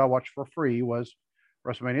per view that I watched for free was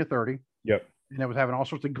WrestleMania 30. Yep. And it was having all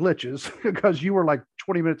sorts of glitches because you were like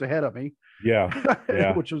 20 minutes ahead of me, Yeah,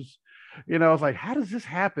 yeah, which was, I was like, how does this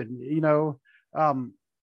happen?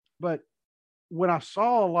 But when I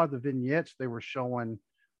saw a lot of the vignettes they were showing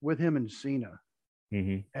with him and Cena,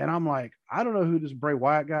 hmm and I'm like, I don't know who this Bray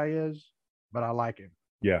Wyatt guy is, but I like him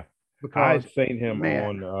yeah. I because, had seen him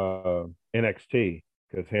man, on NXT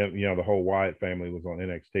because him, the whole Wyatt family was on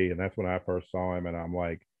NXT, and that's when I first saw him, and I'm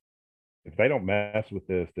like, if they don't mess with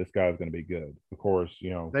this guy's going to be good. Of course,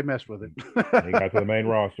 they messed with they got to the it. main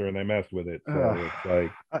roster and they messed with it. So it's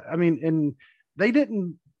like, I mean, and they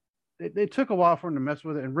didn't. It took a while for them to mess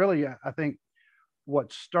with it, and really, I think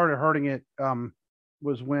what started hurting it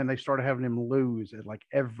was when they started having him lose at like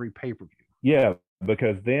every pay per view. yeah,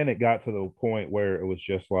 because then it got to the point where it was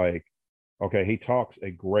just like, okay, he talks a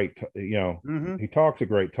great, Mm-hmm. he talks a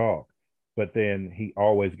great talk, but then he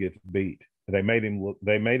always gets beat. They made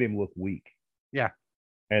him look weak, Yeah,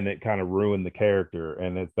 and it kind of ruined the character.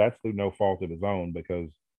 And that's through no fault of his own because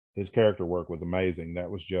his character work was amazing. That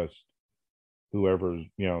was just whoever's,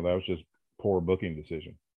 that was just poor booking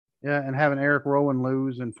decision. yeah, and having Eric Rowan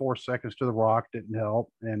lose in 4 seconds to The Rock didn't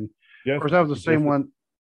help, and of Just course that was the same just one.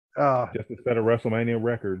 just to set a WrestleMania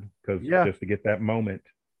record because Yeah. just to get that moment.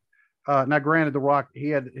 Now, granted, The Rock he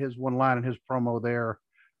had his one line in his promo there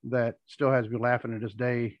that still has me laughing to this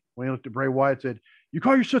day when he looked at Bray Wyatt and said, "You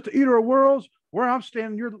call yourself the eater of worlds? Where I'm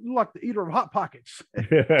standing, you're like the eater of hot pockets."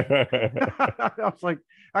 I was like,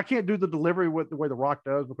 I can't do the delivery with the way The Rock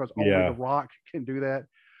does because only The Yeah, Rock can do that.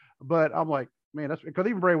 But I'm like, man, that's because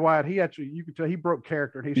even Bray Wyatt, you could tell he broke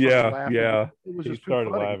character and he started yeah, laughing. yeah. It was He just too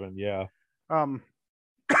started funny. laughing. Yeah, Um,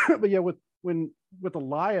 but yeah, with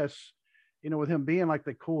Elias, with him being like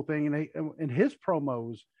the cool thing, and his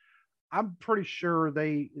promos, I'm pretty sure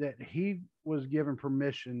that he was given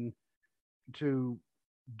permission to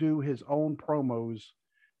do his own promos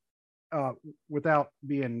uh, without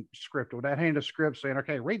being scripted. Without handing a script saying,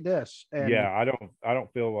 "Okay, read this," and yeah. I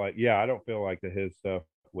don't feel like that his stuff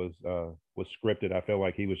was scripted. I feel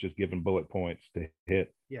like he was just given bullet points to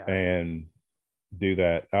hit yeah, and do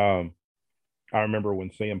that. I remember when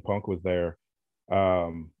CM Punk was there.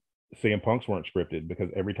 CM Punks weren't scripted because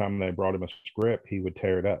every time they brought him a script, he would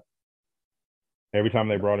tear it up. Every time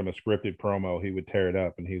they brought him a scripted promo, he would tear it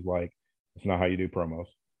up, and he's like, "It's not how you do promos."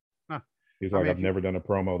 huh. He's I like, mean, "I've never done a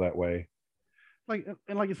promo that way." like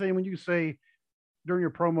you say, when you say during your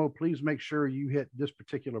promo, please make sure you hit this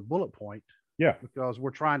particular bullet point Yeah, because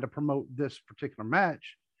we're trying to promote this particular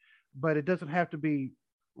match, but it doesn't have to be.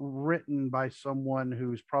 written by someone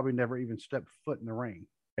who's probably never even stepped foot in the ring.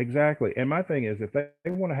 Exactly. And my thing is, if they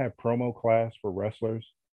want to have promo class for wrestlers,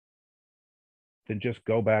 then just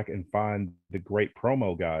go back and find the great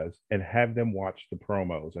promo guys and have them watch the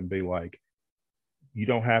promos and be like, you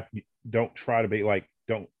don't try to be like,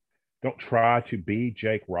 don't try to be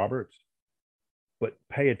Jake Roberts, but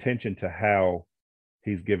pay attention to how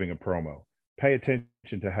he's giving a promo. Pay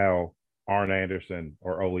attention to how Arn Anderson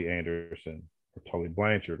or Ole Anderson or Tully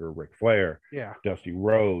Blanchard or Ric Flair, Yeah. Dusty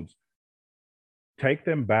Rhodes, take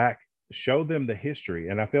them back, show them the history.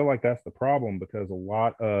 And I feel like that's the problem, because a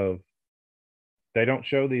lot of they don't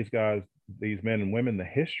show these guys, these men and women, the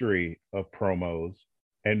history of promos,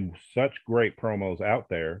 and such great promos out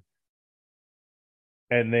there.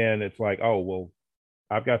 And then it's like, oh, well,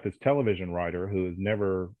 I've got this television writer who has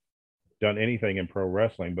never done anything in pro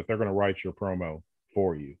wrestling, but they're going to write your promo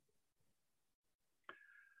for you.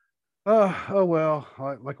 Oh well,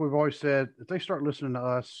 like we've always said, if they start listening to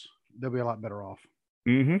us, they'll be a lot better off.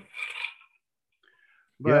 Mm-hmm.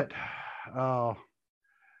 But,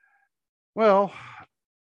 well,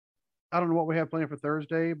 I don't know what we have planned for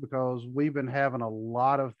Thursday, because we've been having a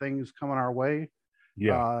lot of things coming our way.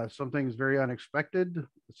 Yeah. Some things very unexpected.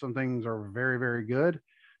 Some things are very, very good.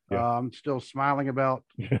 Yeah. I'm still smiling about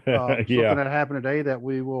Yeah. something that happened today that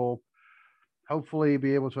we will hopefully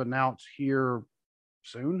be able to announce here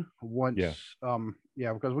soon. Once,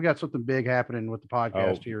 because we got something big happening with the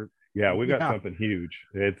podcast here. Yeah, we got something huge.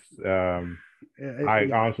 It's I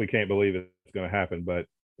honestly can't believe it's going to happen, but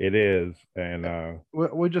it is. And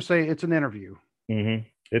we'll just say it's an interview. Mm-hmm.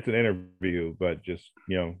 It's an interview, but just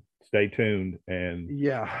stay tuned. And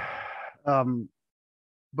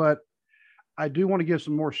but I do want to give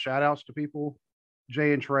some more shout outs to people.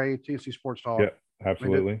 Jay and Trey, TNC Sports Talk. Yeah,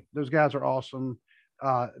 absolutely. I mean, those guys are awesome.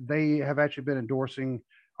 They have actually been endorsing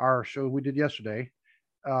our show we did yesterday.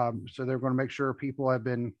 So they're going to make sure people have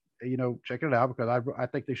been, checking it out, because I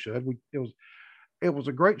think they should. It was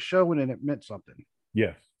a great show, and it meant something.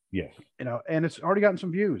 Yes. And it's already gotten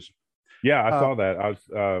some views. Yeah, I saw that.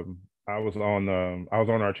 I was on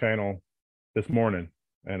our channel this morning,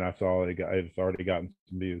 and I saw it's already gotten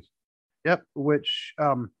some views. Yep, which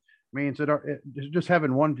means that just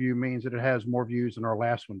having one view means that it has more views than our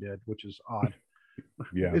last one did, which is odd.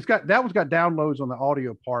 Yeah, that one's got downloads on the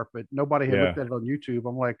audio part, but nobody had looked at it on YouTube.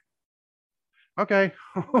 I'm like, okay,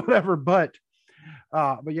 whatever. But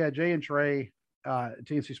yeah, Jay and Trey,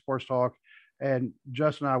 TNC Sports Talk, and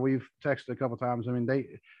Justin and I, we've texted a couple times. I mean,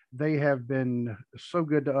 they have been so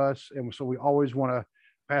good to us, and so we always want to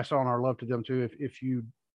pass on our love to them too. If you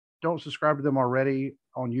don't subscribe to them already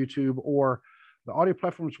on YouTube or the audio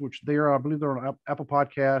platforms, which I believe they're on Apple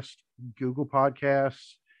Podcasts, Google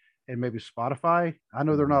Podcasts, and maybe Spotify. I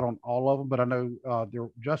know they're not on all of them, but I know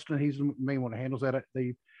Justin, he's the main one that handles that.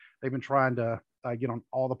 They've been trying to get on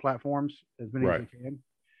all the platforms as many as they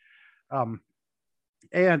can.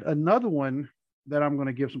 And another one that I'm going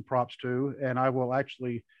to give some props to, and I will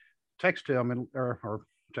actually text him or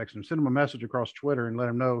text him, send him a message across Twitter and let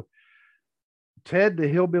him know. Ted the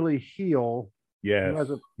Hillbilly Heel. Yes.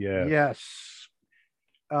 Yes.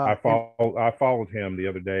 I followed him the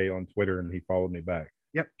other day on Twitter, and he followed me back.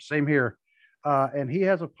 Yep, same here. And he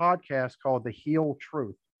has a podcast called The Heel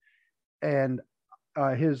Truth, and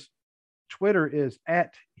his Twitter is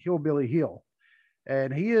at Hillbilly Heel,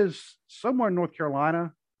 and he is somewhere in North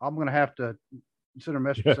Carolina. I'm going to have to send a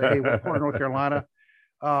message to say, hey, we're part of North Carolina.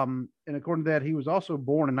 And according to that, he was also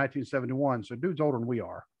born in 1971, so dude's older than we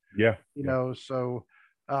are. Yeah, So,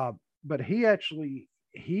 but he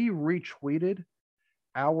retweeted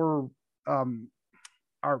our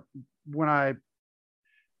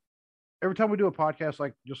every time we do a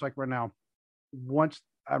podcast, just like right now, once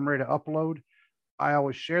I'm ready to upload, I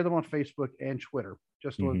always share them on Facebook and Twitter.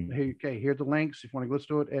 Just hey, okay, here's the links if you want to listen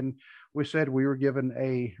to it. And we said we were given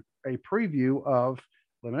a preview of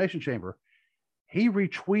Elimination Chamber. He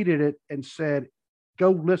retweeted it and said,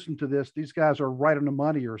 go listen to this. These guys are right on the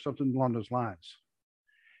money, or something along those lines.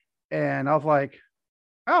 And I was like,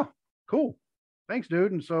 oh, cool. Thanks,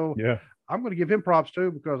 dude. And so I'm going to give him props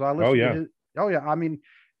too, because I listened to his. Oh yeah. I mean,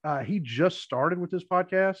 he just started with this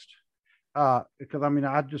podcast. Because I mean,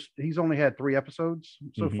 he's only had 3 episodes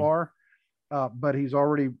so far. But he's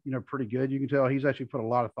already, pretty good. You can tell he's actually put a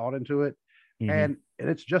lot of thought into it. And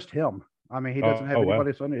it's just him. I mean, he doesn't have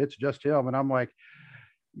anybody on it. It's just him. And I'm like,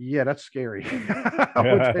 yeah, that's scary.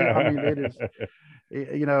 I mean, it is,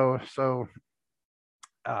 so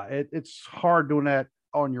it's hard doing that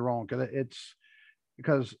on your own,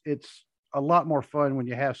 because it's a lot more fun when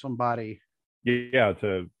you have somebody. Yeah,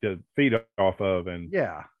 to feed off of. And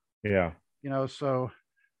so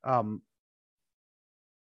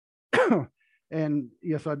And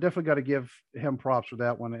yes, I definitely got to give him props for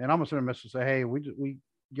that one. And I'm gonna send a message to say, hey, we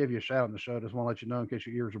give you a shout out on the show. Just want to let you know in case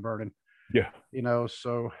your ears are burning. Yeah.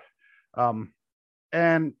 So um,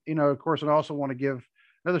 and of course, I also want to give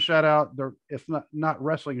another shout out. There, it's not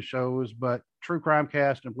wrestling shows, but True Crime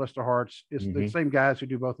Cast and Blister Hearts. It's the same guys who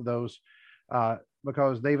do both of those,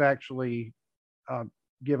 because they've actually uh,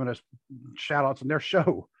 given us shout outs in their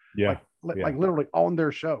show. Yeah. Like literally on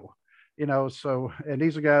their show. So, and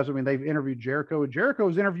these are guys, I mean, they've interviewed Jericho, and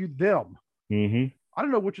Jericho's interviewed them. I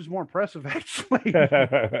don't know which is more impressive, actually.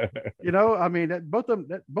 I mean, both of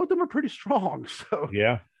them are pretty strong. So,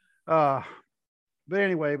 yeah. But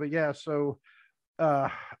anyway, so,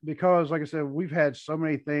 because like I said, we've had so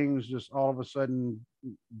many things just all of a sudden,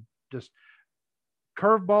 just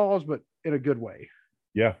curveballs, but in a good way.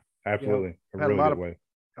 Yeah, absolutely. A really good way.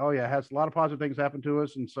 Oh yeah, has a lot of positive things happen to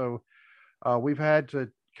us, and so we've had to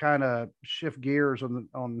kind of shift gears on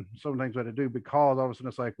some things we had to do, because all of a sudden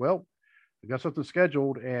it's like, well, we got something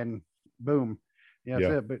scheduled, and boom, that's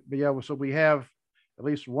it. But yeah, so we have at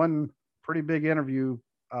least one pretty big interview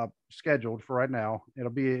scheduled for right now. It'll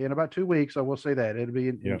be in about 2 weeks. I will say that it'll be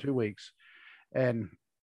in 2 weeks, and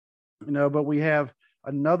but we have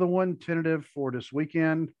another one tentative for this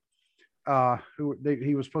weekend.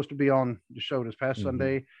 He was supposed to be on the show this past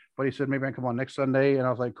Sunday, but he said maybe I can come on next Sunday, and I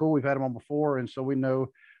was like, cool, we've had him on before, and so we know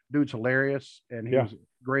dude's hilarious, and he was a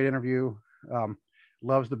great interview.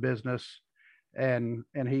 Loves the business, and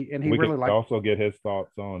he really liked. Also get his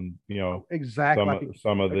thoughts on exactly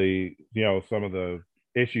some of the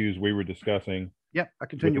issues we were discussing. Yep, a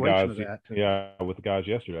continuation of that. Yeah, with the guys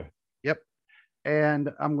yesterday. Yep,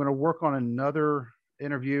 and I'm going to work on another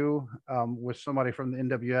interview with somebody from the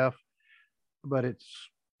NWF, but it's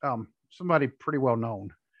somebody pretty well known.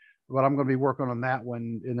 But I'm going to be working on that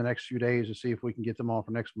one in the next few days to see if we can get them on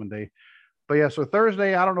for next Monday. But yeah, so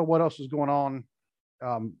Thursday, I don't know what else is going on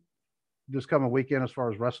this coming weekend as far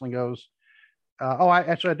as wrestling goes.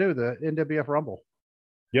 I do the NWF Rumble.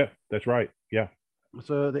 Yeah, that's right. Yeah.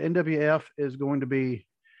 So the NWF is going to be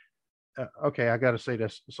okay. I got to say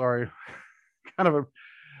this. Sorry,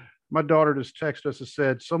 my daughter just texted us and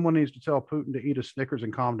said someone needs to tell Putin to eat a Snickers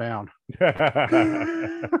and calm down.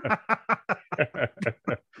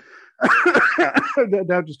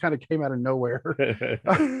 that just kind of came out of nowhere.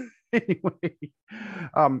 Anyway,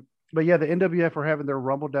 but yeah, the NWF are having their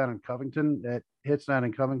Rumble down in Covington. That hits down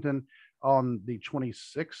in Covington on the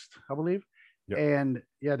 26th, I believe. Yep. And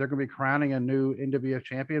yeah, they're going to be crowning a new NWF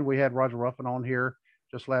champion. We had Roger Ruffin on here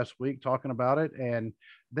just last week talking about it, and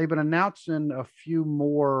they've been announcing a few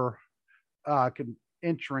more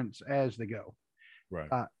entrants as they go. Right.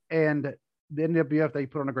 And the NWF, they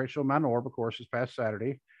put on a great show in Mount Orb, of course, this past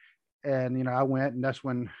Saturday. And, I went, and that's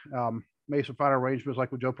when made some final arrangements,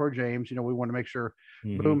 like with Joe Per James. We wanted to make sure,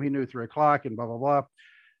 boom, he knew 3:00 and blah, blah, blah.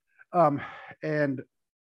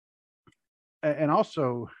 And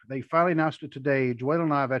also, they finally announced it today. Joelle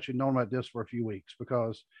and I have actually known about this for a few weeks,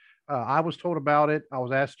 because I was told about it. I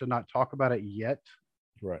was asked to not talk about it yet.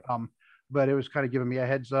 Right. But it was kind of giving me a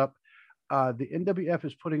heads up. The NWF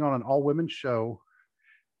is putting on an all-women show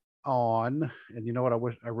and you know what?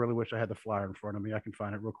 I really wish I had the flyer in front of me. I can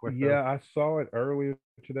find it real quick. Yeah, I saw it earlier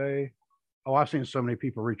today. Oh, I've seen so many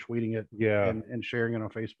people retweeting it. Yeah. And sharing it on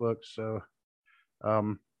Facebook. So,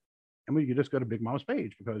 and we could just go to Big Mama's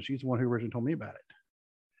page, because she's the one who originally told me about it.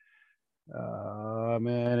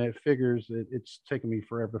 Man, it figures it's taken me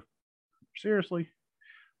forever. Seriously,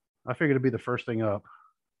 I figured it'd be the first thing up.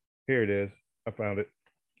 Here it is. I found it.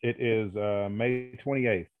 It is May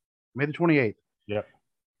 28th. May the 28th. Yep.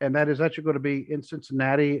 And that is actually going to be in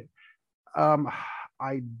Cincinnati.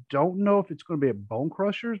 I don't know if it's going to be at Bone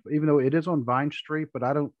Crushers, even though it is on Vine Street, but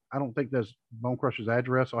I don't think there's Bone Crushers'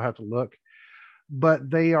 address. I'll have to look. But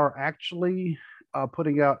they are actually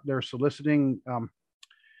putting out, they're soliciting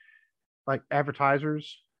like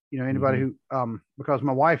advertisers, anybody who because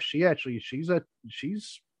my wife, she's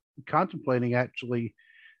contemplating actually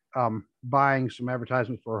buying some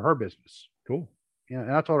advertisements for her business. Cool.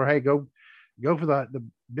 And I told her, hey, go for the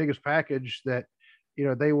biggest package that,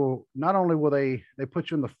 they will, not only will they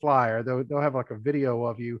put you in the flyer, they'll have like a video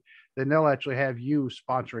of you, then they'll actually have you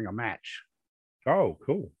sponsoring a match. Oh,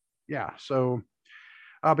 cool. Yeah. So,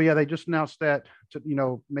 but yeah, they just announced that,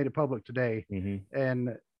 made it public today.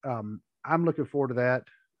 And I'm looking forward to that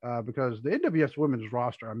because the NWF's women's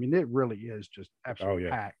roster, I mean, it really is just absolutely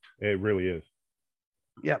packed. It really is.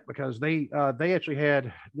 Yeah, because they actually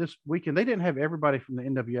had this weekend, they didn't have everybody from the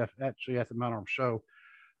NWF actually at the Mount Orm show.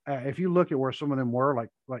 If you look at where some of them were,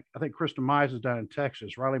 like I think Kristen Mize is down in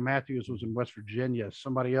Texas, Riley Matthews was in West Virginia,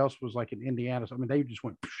 somebody else was like in Indiana. So, I mean, they just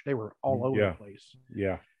went, they were all over the place.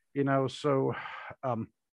 Yeah. So, um,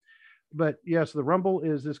 but yes, the Rumble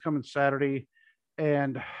is this coming Saturday,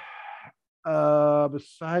 and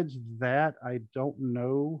besides that, I don't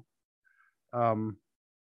know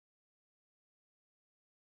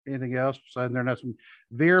anything else. Besides there, that's some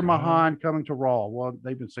Veer Mahan coming to Raw. Well,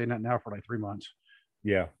 they've been saying that now for like 3 months.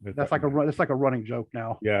 Yeah, That's like a running joke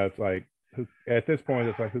now. Yeah, it's like at this point,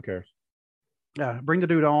 it's like who cares? Yeah, bring the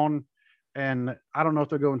dude on, and I don't know if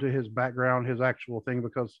they're going to his background, his actual thing,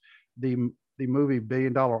 because the movie $1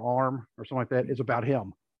 Billion Arm or something like that is about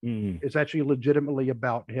him. It's actually legitimately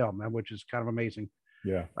about him, and which is kind of amazing.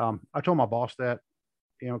 Yeah. I told my boss that,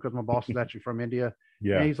 because my boss is actually from India.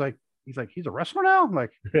 Yeah. And he's like, he's a wrestler now? I'm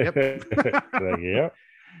like, yep. Like, yeah.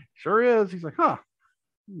 Sure is. He's like, huh.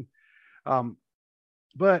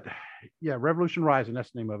 But yeah, Revolution Rising,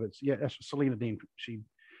 that's the name of it. Yeah, that's Selena Dean.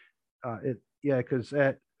 Because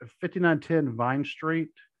at 5910 Vine Street.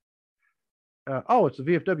 It's a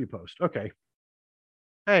VFW post. Okay.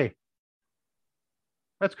 Hey,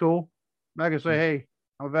 that's cool. I can say, hey,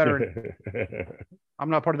 I'm a veteran. I'm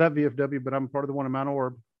not part of that VFW, but I'm part of the one in Mount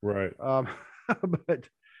Orb. Right. But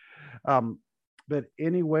but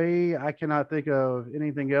anyway, I cannot think of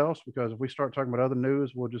anything else, because if we start talking about other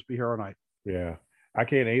news, we'll just be here all night. Yeah, I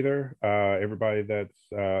can't either. Everybody that's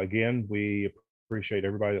again, we appreciate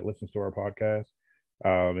everybody that listens to our podcast.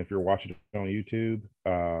 If you're watching it on YouTube,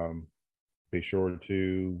 be sure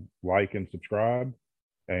to like and subscribe,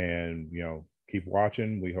 and keep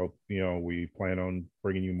watching. We hope we plan on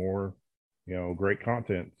bringing you more great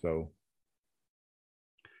content. So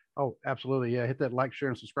oh, absolutely, yeah, hit that like, share,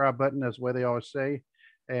 and subscribe button. That's the way they always say.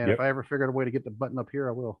 And if I ever figure out a way to get the button up here,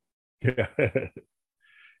 I will. Yeah.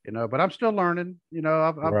 But I'm still learning.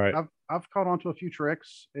 Right. I've caught on to a few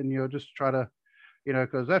tricks, and just try to,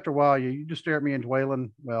 because after a while you just stare at me and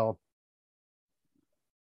Dwaylen. Well,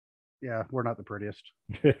 yeah, we're not the prettiest.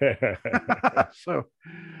 So,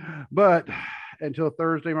 but until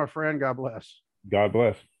Thursday, my friend, God bless. God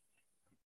bless.